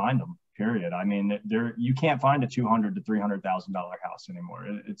not going to find them. Period. I mean, you can't find a $200,000 to $300,000 house anymore.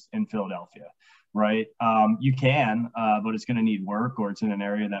 It's in Philadelphia, right? You can, but it's going to need work, or it's in an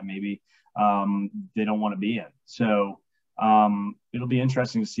area that maybe they don't want to be in. So it'll be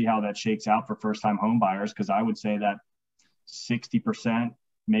interesting to see how that shakes out for first-time home buyers, because I would say that 60%,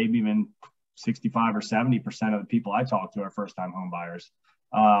 maybe even 65 or 70% of the people I talk to are first-time home buyers.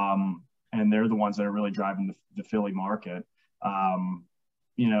 And they're the ones that are really driving the Philly market.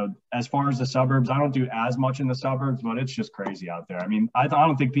 As far as the suburbs, I don't do as much in the suburbs, but it's just crazy out there. I mean, I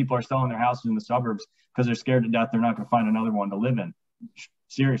don't think people are selling their houses in the suburbs because they're scared to death they're not going to find another one to live in.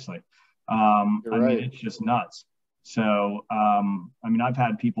 Seriously. Mean, it's just nuts. So, I've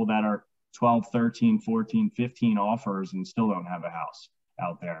had people that are 12, 13, 14, 15 offers and still don't have a house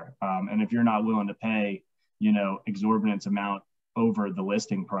out there. And if you're not willing to pay, exorbitant amount over the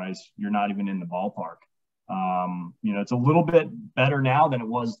listing price, you're not even in the ballpark. It's a little bit better now than it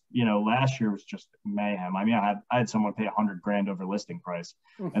was, last year was just mayhem. I mean, I had someone pay $100,000 over listing price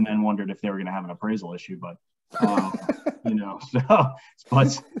and then wondered if they were going to have an appraisal issue, but,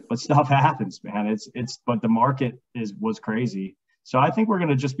 but stuff happens, man. But the market was crazy. So I think we're going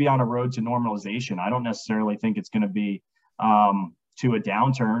to just be on a road to normalization. I don't necessarily think it's going to be, to a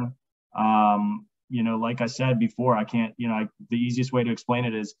downturn. Like I said before, I can't, the easiest way to explain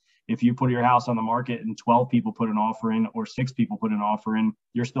it is if you put your house on the market and 12 people put an offer in, or 6 people put an offer in,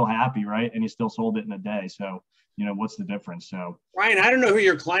 you're still happy, right? And you still sold it in a day. So, what's the difference? So, Ryan, I don't know who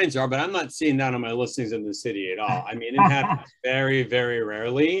your clients are, but I'm not seeing that on my listings in the city at all. I mean, it happens very, very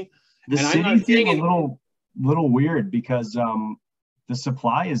rarely. The city's getting a little weird because the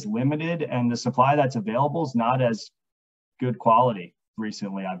supply is limited, and the supply that's available is not as good quality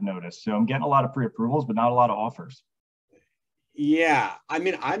recently, I've noticed. So I'm getting a lot of pre-approvals, but not a lot of offers. Yeah, I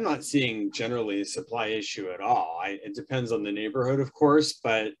mean, I'm not seeing generally a supply issue at all. It depends on the neighborhood, of course,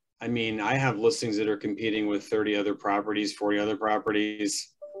 but I mean, I have listings that are competing with 30 other properties, 40 other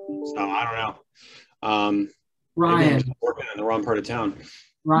properties. So I don't know. Ryan, maybe I'm working in the wrong part of town.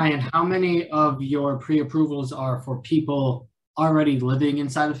 Ryan, how many of your pre-approvals are for people already living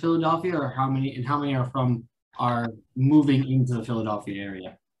inside of Philadelphia, or how many are moving into the Philadelphia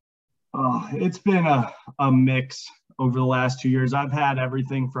area? It's been a mix over the last 2 years. I've had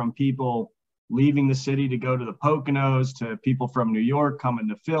everything from people leaving the city to go to the Poconos, to people from New York coming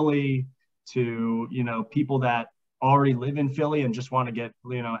to Philly, to, people that already live in Philly and just want to get,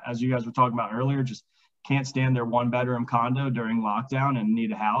 as you guys were talking about earlier, just can't stand their 1-bedroom condo during lockdown and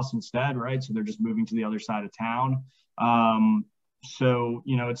need a house instead, right? So they're just moving to the other side of town. So,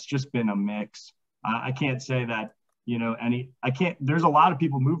 it's just been a mix. I can't say that, there's a lot of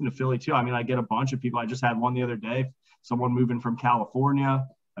people moving to Philly too. I mean, I get a bunch of people. I just had one the other day, someone moving from California.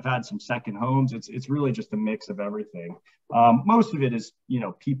 I've had some second homes. It's really just a mix of everything. Most of it is,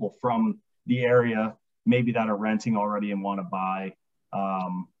 people from the area, maybe that are renting already and want to buy.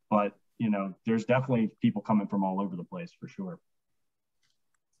 But, there's definitely people coming from all over the place for sure.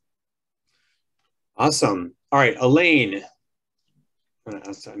 Awesome. All right, Elaine. I'm going to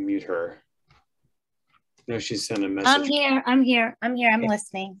ask to unmute her. No, she sent a message. I'm here. I'm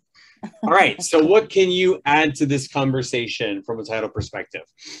listening. All right. So what can you add to this conversation from a title perspective?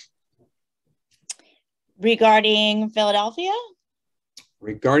 Regarding Philadelphia?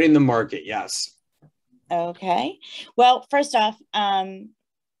 Regarding the market, yes. Okay. Well, first off,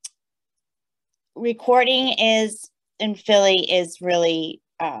 recording is in Philly is really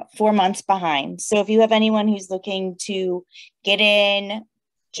 4 months behind. So if you have anyone who's looking to get in,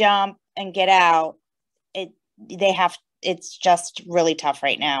 jump, and get out, it's just really tough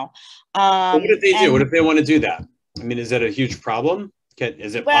right now. What if they do? What if they want to do that? I mean, is that a huge problem?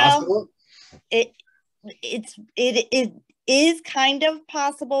 Is it Well, possible? It is kind of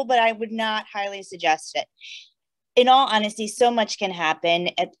possible, but I would not highly suggest it. In all honesty, so much can happen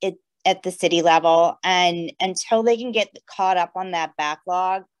at the city level, and until they can get caught up on that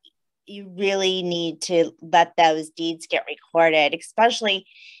backlog, you really need to let those deeds get recorded, especially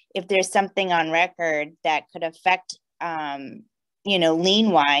if there's something on record that could affect,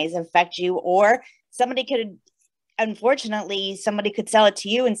 lien wise affect you, or somebody could, unfortunately, somebody could sell it to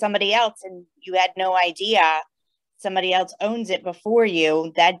you and somebody else, and you had no idea. Somebody else owns it before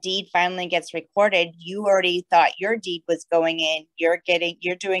you. That deed finally gets recorded. You already thought your deed was going in. You're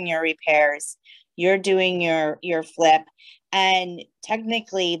doing your repairs. You're doing your flip. And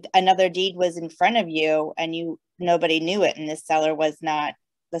technically another deed was in front of you and nobody knew it. And the seller was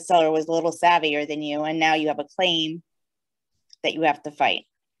a little savvier than you. And now you have a claim that you have to fight.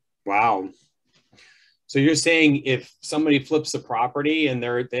 Wow. So you're saying if somebody flips a property and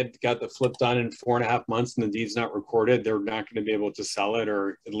they've got the flip done in 4.5 months and the deed's not recorded, they're not going to be able to sell it,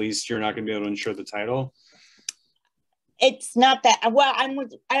 or at least you're not going to be able to insure the title? It's not that, well,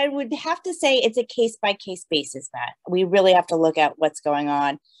 I would have to say it's a case-by-case basis, Matt. We really have to look at what's going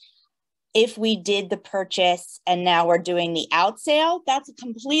on. If we did the purchase and now we're doing the out sale, that's a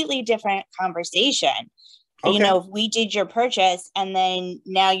completely different conversation. Okay. If we did your purchase and then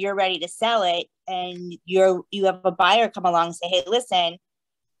now you're ready to sell it and you have a buyer come along and say, hey, listen,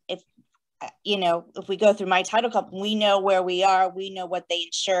 if we go through my title company, we know where we are, we know what they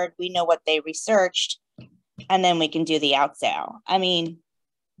insured, we know what they researched, and then we can do the out sale. I mean,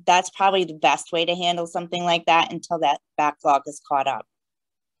 that's probably the best way to handle something like that until that backlog is caught up.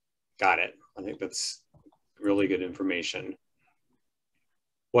 Got it. I think that's really good information.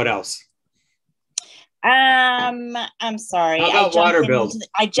 What else? I'm sorry. How about water bills?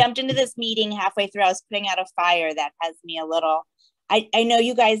 I jumped into this meeting halfway through. I was putting out a fire that has me a little. I know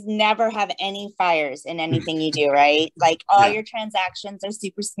you guys never have any fires in anything you do, right? Like all your transactions are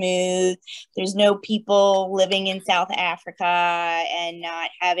super smooth. There's no people living in South Africa and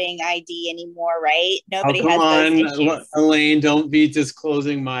not having ID anymore, right? Nobody has those issues. Elaine, don't be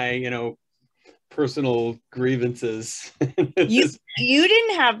disclosing my, personal grievances. You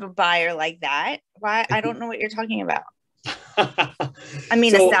didn't have a buyer like that. Why? I don't know what you're talking about. I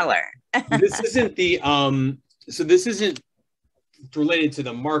mean, a seller. This isn't related to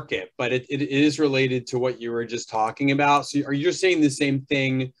the market, but it is related to what you were just talking about. So are you saying the same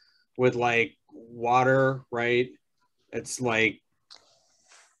thing with like water, right? It's like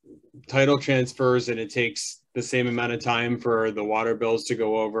title transfers and it takes the same amount of time for the water bills to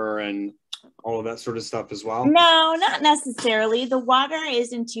go over and all of that sort of stuff as well? No, not necessarily. The water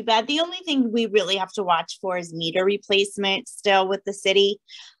isn't too bad. The only thing we really have to watch for is meter replacement still with the city.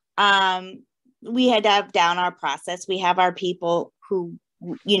 We had to have down our process. We have our people who,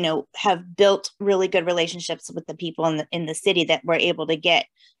 have built really good relationships with the people in the city that were able to get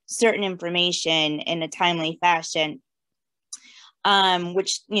certain information in a timely fashion,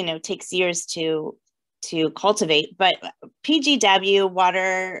 which, takes years to cultivate. But PGW,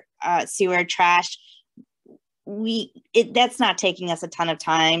 water, sewer, trash, that's not taking us a ton of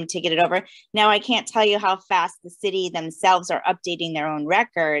time to get it over. Now, I can't tell you how fast the city themselves are updating their own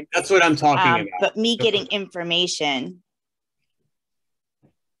records. That's what I'm talking about. But me getting information.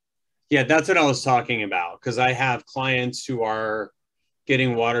 Yeah, that's what I was talking about, because I have clients who are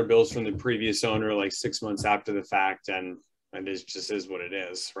getting water bills from the previous owner like 6 months after the fact, and it just is what it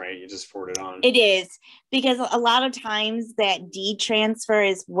is, right? You just forward it on. It is, because a lot of times that deed transfer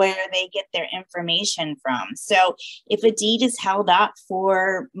is where they get their information from. So if a deed is held up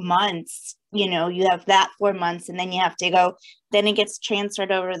for months, you have that 4 months, and then you have to go, then it gets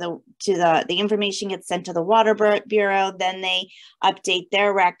transferred over the information gets sent to the Water Bureau, then they update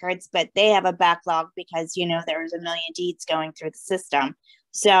their records, but they have a backlog because, there's a million deeds going through the system.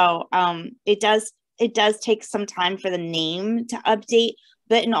 So it does take some time for the name to update,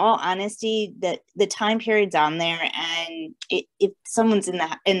 but in all honesty, the time period's on there, and if someone's in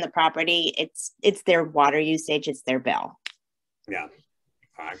the property, it's their water usage, it's their bill. Yeah.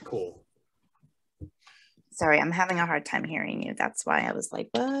 All right, cool. Sorry, I'm having a hard time hearing you. That's why I was like,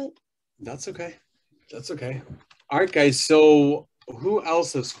 what? That's okay. All right, guys. So who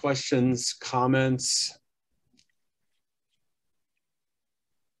else has questions, comments?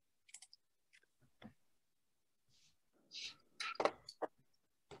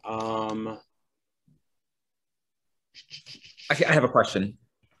 Actually, I have a question.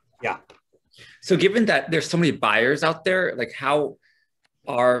 Yeah. So given that there's so many buyers out there, like how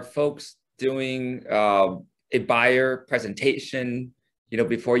are folks doing a buyer presentation you know,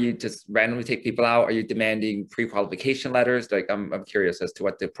 before you just randomly take people out, are you demanding pre-qualification letters? Like, I'm curious as to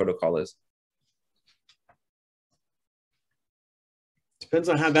what the protocol is. Depends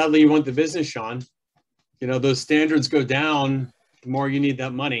on how badly you want the business, Sean. You know, those standards go down, the more you need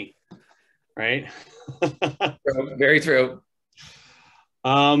that money, right? Very true.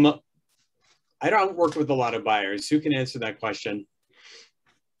 I don't work with a lot of buyers. Who can answer that question?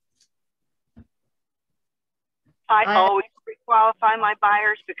 I always pre-qualify my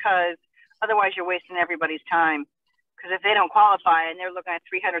buyers because otherwise you're wasting everybody's time. Because if they don't qualify and they're looking at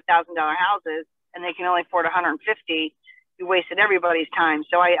 $300,000 houses and they can only afford 150, you wasted everybody's time.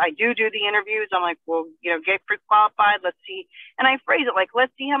 So I do the interviews. I'm like, well, you know, get pre-qualified. Let's see. And I phrase it like,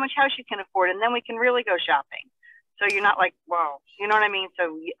 let's see how much house you can afford, and then we can really go shopping. So you're not like, whoa, you know what I mean?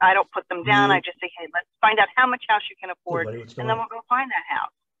 So I don't put them down. I just say, hey, let's find out how much house you can afford, and then we'll go find that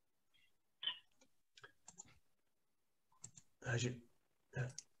house.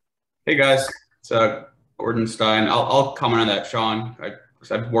 Hey guys, it's Gordon Stein. I'll comment on that, Sean.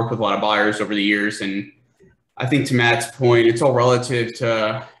 I've worked with a lot of buyers over the years, and I think to Matt's point, it's all relative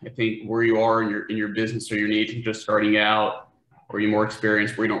to, I think, where you are in your business or your niche, just starting out, or you're more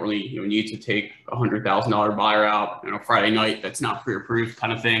experienced, where you don't really need to take a $100,000 buyer out on a Friday night that's not pre-approved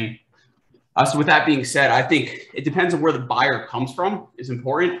kind of thing. So with that being said, I think it depends on where the buyer comes from is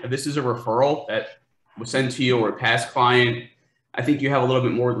important. If this is a referral that was sent to you or a past client, I think you have a little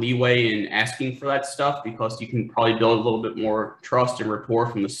bit more leeway in asking for that stuff because you can probably build a little bit more trust and rapport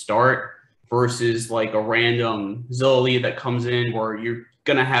from the start versus like a random Zillow lead that comes in where you're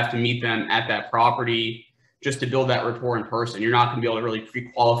going to have to meet them at that property just to build that rapport in person. You're not going to be able to really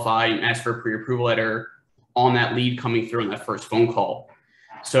pre-qualify and ask for a pre-approval letter on that lead coming through in that first phone call.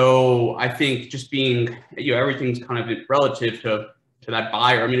 So I think just being, everything's kind of relative to that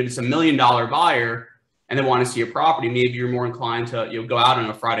buyer. I mean, if it's $1 million buyer and they want to see a property, maybe you're more inclined to go out on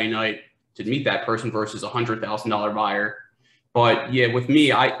a Friday night to meet that person versus a $100,000 buyer. But yeah, with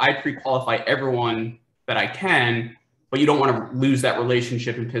me, I pre-qualify everyone that I can, but you don't want to lose that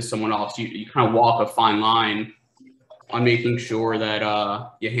relationship and piss someone off. So you kind of walk a fine line on making sure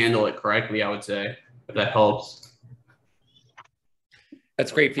that you handle it correctly, I would say, if that helps.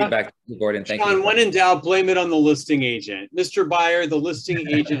 That's great feedback, Gordon. Thank Sean, you. when in doubt, blame it on the listing agent. Mr. Buyer, the listing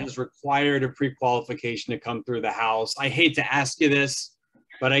agent is required a pre-qualification to come through the house. I hate to ask you this,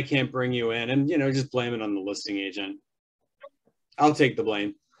 but I can't bring you in. And, just blame it on the listing agent. I'll take the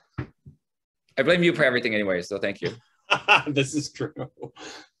blame. I blame you for everything anyway, so thank you. This is true.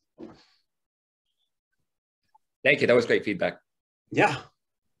 Thank you. That was great feedback. Yeah.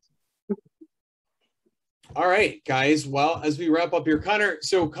 All right, guys. Well, as we wrap up here, Connor,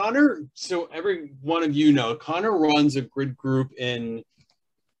 so every one of you know, Connor runs a grid group in,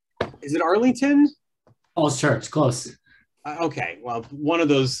 is it Arlington? Falls Church, close. Okay, well, one of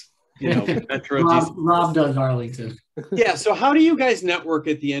those, metro. Rob does Arlington. Yeah, so how do you guys network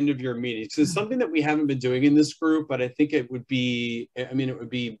at the end of your meetings? It's something that we haven't been doing in this group, but I think it would be, it would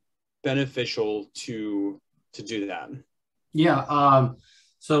be beneficial to do that. Yeah,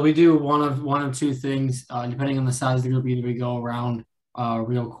 so we do one of two things, depending on the size of the group. Either we go around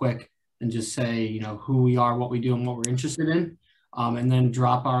real quick and just say, who we are, what we do, and what we're interested in, and then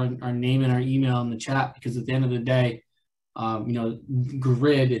drop our name and our email in the chat, because at the end of the day,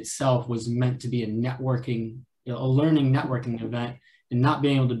 Grid itself was meant to be a networking, a learning networking event, and not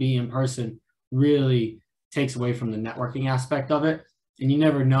being able to be in person really takes away from the networking aspect of it. And you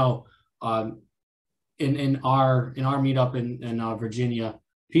never know, in our meetup in Virginia,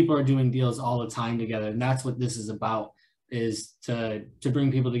 people are doing deals all the time together. And that's what this is about, is to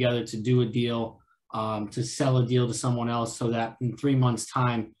bring people together to do a deal, to sell a deal to someone else, so that in 3 months'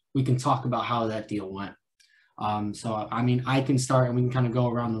 time, we can talk about how that deal went. So, I can start and we can kind of go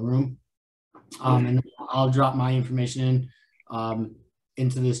around the room, and I'll drop my information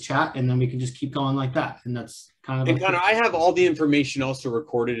into this chat, and then we can just keep going like that. And that's kind of. And Connor, I have all the information also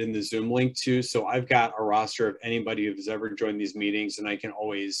recorded in the Zoom link too. So I've got a roster of anybody who's ever joined these meetings, and I can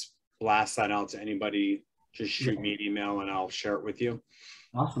always blast that out to anybody. Just shoot me an email and I'll share it with you.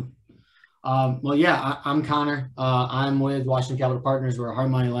 Awesome. Well, yeah, I'm Connor. I'm with Washington Capital Partners. We're a hard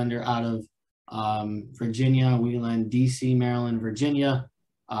money lender out of Virginia. We lend DC, Maryland, Virginia,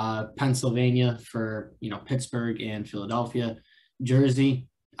 Pennsylvania for Pittsburgh and Philadelphia, Jersey.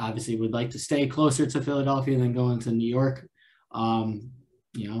 Obviously would like to stay closer to Philadelphia than going to New York. We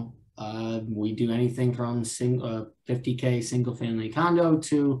do anything from 50K single family condo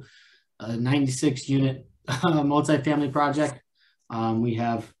to a 96 unit multifamily project. We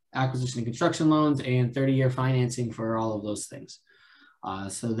have acquisition and construction loans and 30-year financing for all of those things.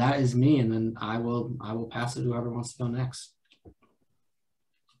 So that is me, and then I will pass it to whoever wants to go next.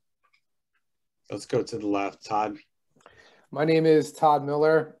 Let's go to the left, Todd. My name is Todd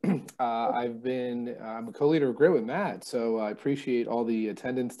Miller. I'm a co-leader of Greene with Matt, so I appreciate all the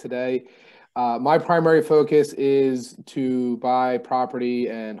attendance today. My primary focus is to buy property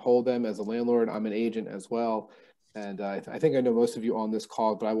and hold them as a landlord. I'm an agent as well. And I think I know most of you on this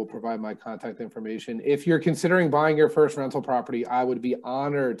call, but I will provide my contact information. If you're considering buying your first rental property, I would be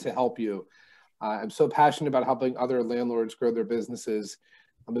honored to help you. I'm so passionate about helping other landlords grow their businesses.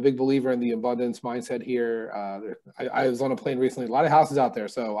 I'm a big believer in the abundance mindset here. I was on a plane recently, a lot of houses out there.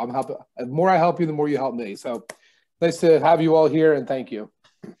 So I'm helping. The more I help you, the more you help me. So nice to have you all here, and thank you.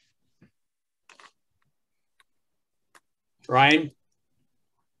 Ryan.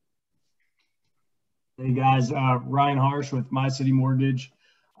 Hey guys, Ryan Harsh with My City Mortgage.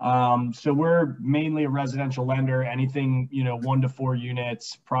 So we're mainly a residential lender, anything, 1 to 4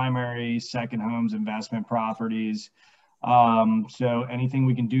 units, primary, second homes, investment properties. So anything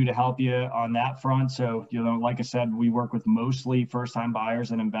we can do to help you on that front. So, like I said, we work with mostly first-time buyers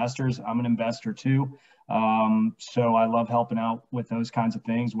and investors. I'm an investor too. So I love helping out with those kinds of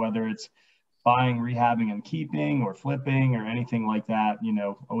things, whether it's buying, rehabbing, and keeping, or flipping, or anything like that.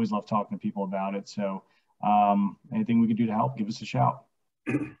 Always love talking to people about it. So anything we can do to help, give us a shout.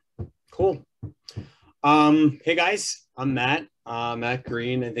 Cool. Hey guys, I'm Matt, Matt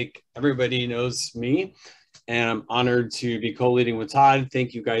Greene. I think everybody knows me, and I'm honored to be co-leading with Todd.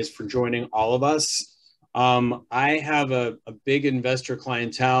 Thank you guys for joining all of us. I have a big investor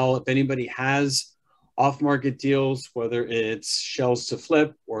clientele. If anybody has off-market deals, whether it's shells to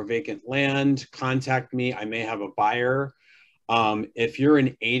flip or vacant land, contact me. I may have a buyer. If you're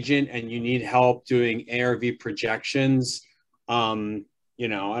an agent and you need help doing ARV projections,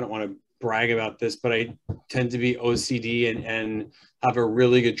 I don't want to brag about this, but I tend to be OCD and have a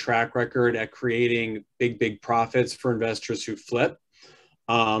really good track record at creating big profits for investors who flip.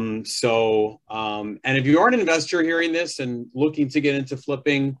 And if you are an investor hearing this and looking to get into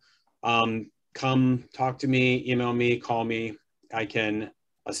flipping, come talk to me, email me, call me. I can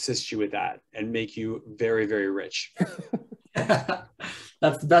assist you with that and make you very, very rich.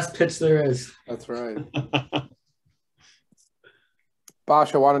 That's the best pitch there is. That's right.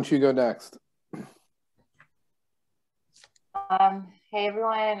 Basha, why don't you go next? Hey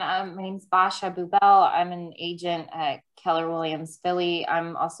everyone, my name's Basha Bubel. I'm an agent at Keller Williams Philly.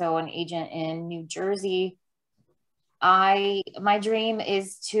 I'm also an agent in New Jersey. My dream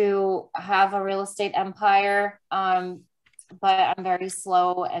is to have a real estate empire, but I'm very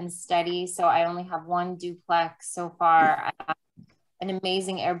slow and steady. So I only have 1 duplex so far. I have an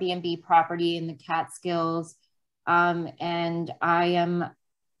amazing Airbnb property in the Catskills. And I am,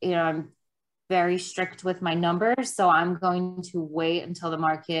 I'm very strict with my numbers. So I'm going to wait until the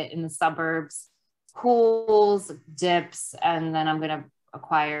market in the suburbs cools, dips, and then I'm going to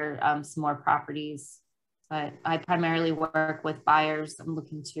acquire some more properties. But I primarily work with buyers. I'm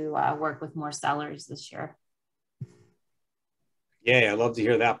looking to work with more sellers this year. Yeah, I'd love to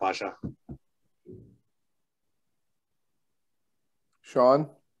hear that, Basha. Sean,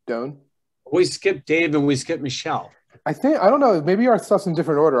 Doan. We skipped Dave and we skipped Michelle. I don't know. Maybe our stuff's in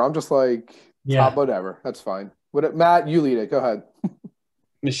different order. I'm just like, yeah, whatever. That's fine. Matt, you lead it. Go ahead.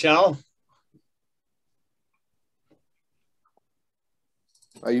 Michelle.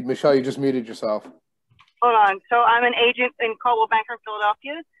 Michelle, you just muted yourself. Hold on. So I'm an agent in Coldwell Banker in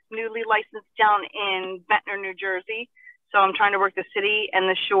Philadelphia, newly licensed down in Ventnor, New Jersey. So I'm trying to work the city and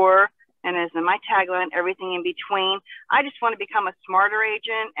the shore, and as in my tagline, everything in between. I just want to become a smarter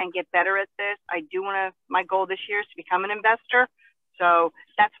agent and get better at this. My goal this year is to become an investor. So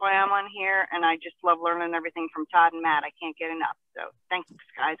that's why I'm on here, and I just love learning everything from Todd and Matt. I can't get enough. So thanks,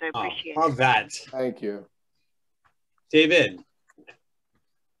 guys. I appreciate it. Love that. Thank you. David.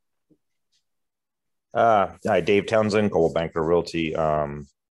 Hi, Dave Townsend, Coldwell Banker Realty.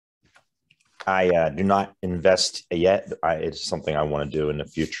 I do not invest yet. It's something I want to do in the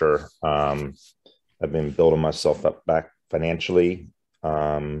future. I've been building myself up back financially.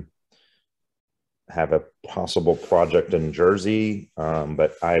 Have a possible project in Jersey,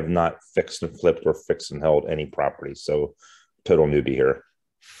 but I have not fixed and flipped or fixed and held any property. So total newbie here.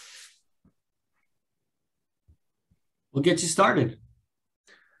 We'll get you started.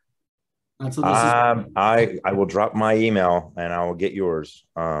 That's what this is. I will drop my email and I will get yours.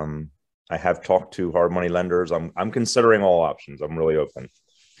 I have talked to hard money lenders. I'm considering all options. I'm really open.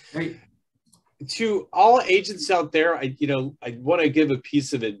 Great. To all agents out there, I want to give a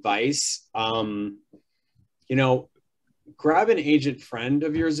piece of advice. Grab an agent friend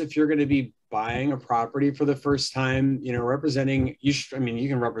of yours if you're going to be buying a property for the first time, you know, representing, I mean, you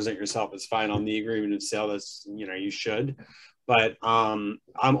can represent yourself, it's fine on the agreement of sale, that's, you know, you should, but I'm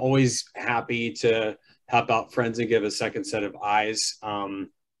always happy to help out friends and give a second set of eyes.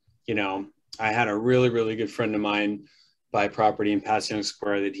 You know, I had a really, really good friend of mine buy property in Passyunk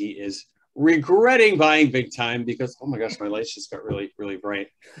Square that he is regretting buying big time because, oh my gosh, my lights just got really, really bright.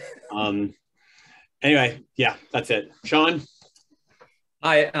 Anyway, yeah, that's it. Sean?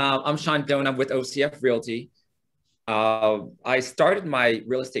 Hi, I'm Sean Doan. I'm with OCF Realty. I started my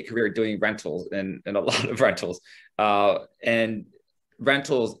real estate career doing rentals and a lot of rentals and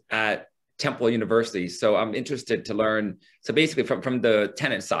rentals at Temple University. So I'm interested to learn. So basically from the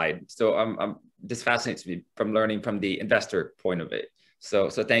tenant side. So this fascinates me from learning from the investor point of it. So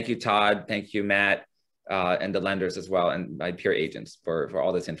thank you, Todd. Thank you, Matt, and the lenders as well, and my peer agents for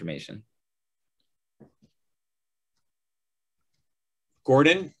all this information.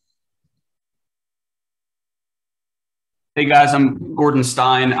 Gordon? Hey guys, I'm Gordon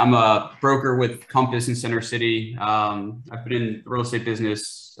Stein. I'm a broker with Compass in Center City. I've been in the real estate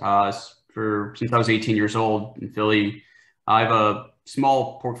business since I was 18 years old in Philly. I have a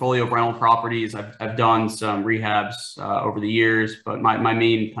small portfolio of rental properties. I've done some rehabs over the years, but my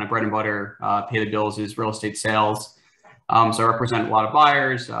main kind of bread and butter, pay the bills, is real estate sales. So I represent a lot of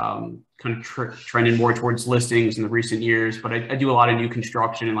buyers, kind of trending more towards listings in the recent years, but I do a lot of new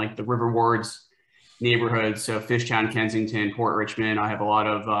construction in like the River Wards neighborhoods. So Fishtown, Kensington, Port Richmond. I have a lot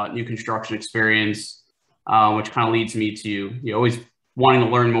of new construction experience, which kind of leads me to always wanting to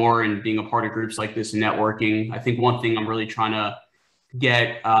learn more and being a part of groups like this and networking. I think one thing I'm really trying to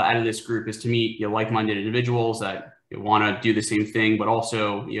get out of this group is to meet like-minded individuals that want to do the same thing, but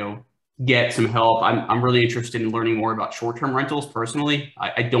also get some help. I'm really interested in learning more about short-term rentals personally.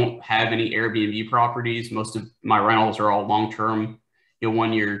 I don't have any Airbnb properties. Most of my rentals are all long-term,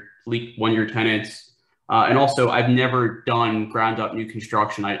 one-year tenants. And also, I've never done ground-up new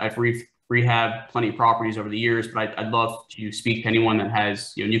construction. I've rehabbed plenty of properties over the years, but I'd love to speak to anyone that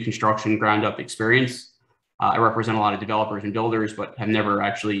has new construction ground-up experience. I represent a lot of developers and builders, but have never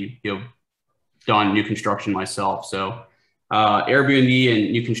actually done new construction myself. So Airbnb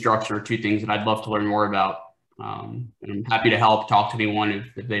and new construction are two things that I'd love to learn more about. And I'm happy to help talk to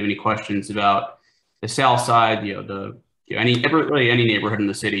anyone if they have any questions about the south side, any neighborhood in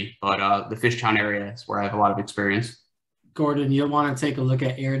the city, but the Fishtown area is where I have a lot of experience. Gordon, you'll want to take a look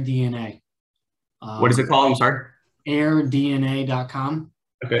at AirDNA. What is it called? I'm sorry. AirDNA.com.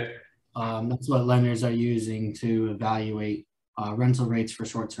 Okay. That's what lenders are using to evaluate rental rates for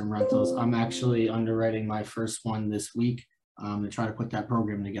short-term rentals. I'm actually underwriting my first one this week to try to put that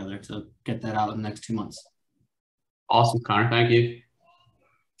program together to get that out in the next 2 months. Awesome, Connor. Thank you.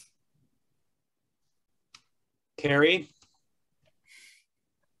 Carrie?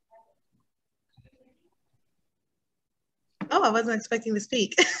 Oh, I wasn't expecting to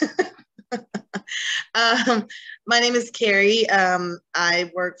speak. My name is Carrie.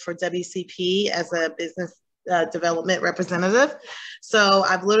 I work for WCP as a business development representative. So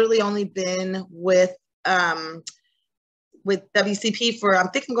I've literally only been with WCP for, I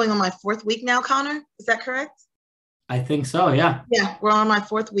think I'm going on my 4th week now, Connor. Is that correct? I think so, yeah. Yeah, we're on my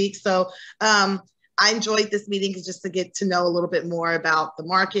 4th week. So I enjoyed this meeting just to get to know a little bit more about the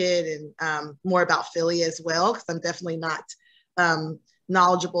market and more about Philly as well, because I'm definitely not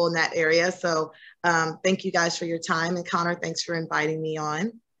knowledgeable in that area. So thank you guys for your time. And Connor, thanks for inviting me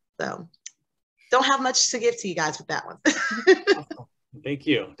on. So don't have much to give to you guys with that one. Thank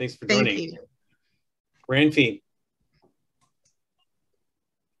you. Thanks for joining. Thank you. Ranfi.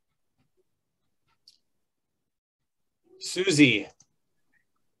 Susie.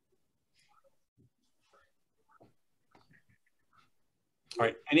 All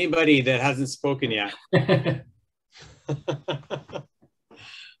right, anybody that hasn't spoken yet.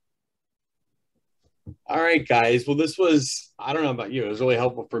 All right, guys. Well, this was, I don't know about you, it was really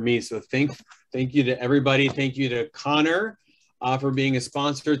helpful for me. So thank you to everybody. Thank you to Connor for being a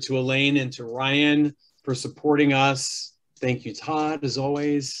sponsor, to Elaine and to Ryan for supporting us. Thank you, Todd, as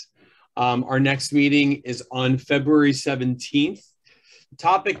always. Our next meeting is on February 17th. The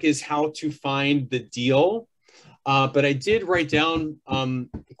topic is how to find the deal. But I did write down,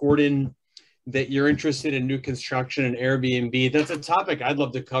 Gordon, that you're interested in new construction and Airbnb. That's a topic I'd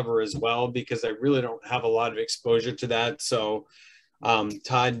love to cover as well, because I really don't have a lot of exposure to that. So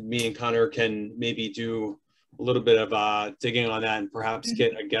Todd, me and Connor can maybe do a little bit of digging on that and perhaps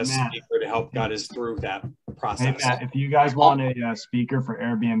get a guest speaker to help guide us through that process. Hey, Matt, if you guys want a speaker for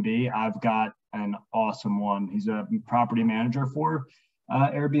Airbnb, I've got an awesome one. He's a property manager for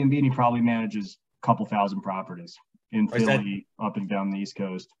Airbnb, and he probably manages a couple thousand properties. in Or is that- Philly, up and down the East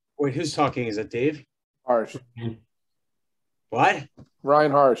Coast. Wait, who's talking? Is it Dave? Harsh. What?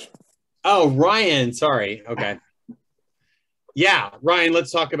 Ryan Harsh. Oh, Ryan. Sorry. Okay. Yeah, Ryan,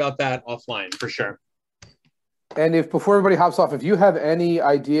 let's talk about that offline for sure. And if before everybody hops off, if you have any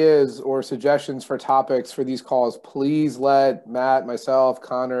ideas or suggestions for topics for these calls, please let Matt, myself,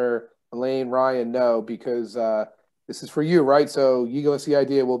 Connor, Elaine, Ryan know, because this is for you, right? So you give us the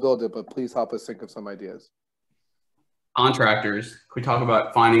idea, we'll build it, but please help us think of some ideas. Contractors. Can we talk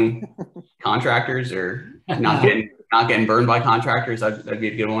about finding contractors or not getting burned by contractors? That'd be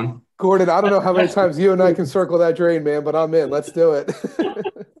a good one. Gordon, I don't know how many times you and I can circle that drain, man, but I'm in. Let's do it.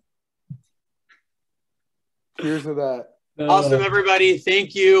 Cheers to that. Awesome, everybody.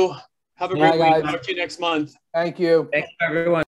 Thank you. Have a great week. guys. Talk to you next month. Thank you. Thanks, everyone.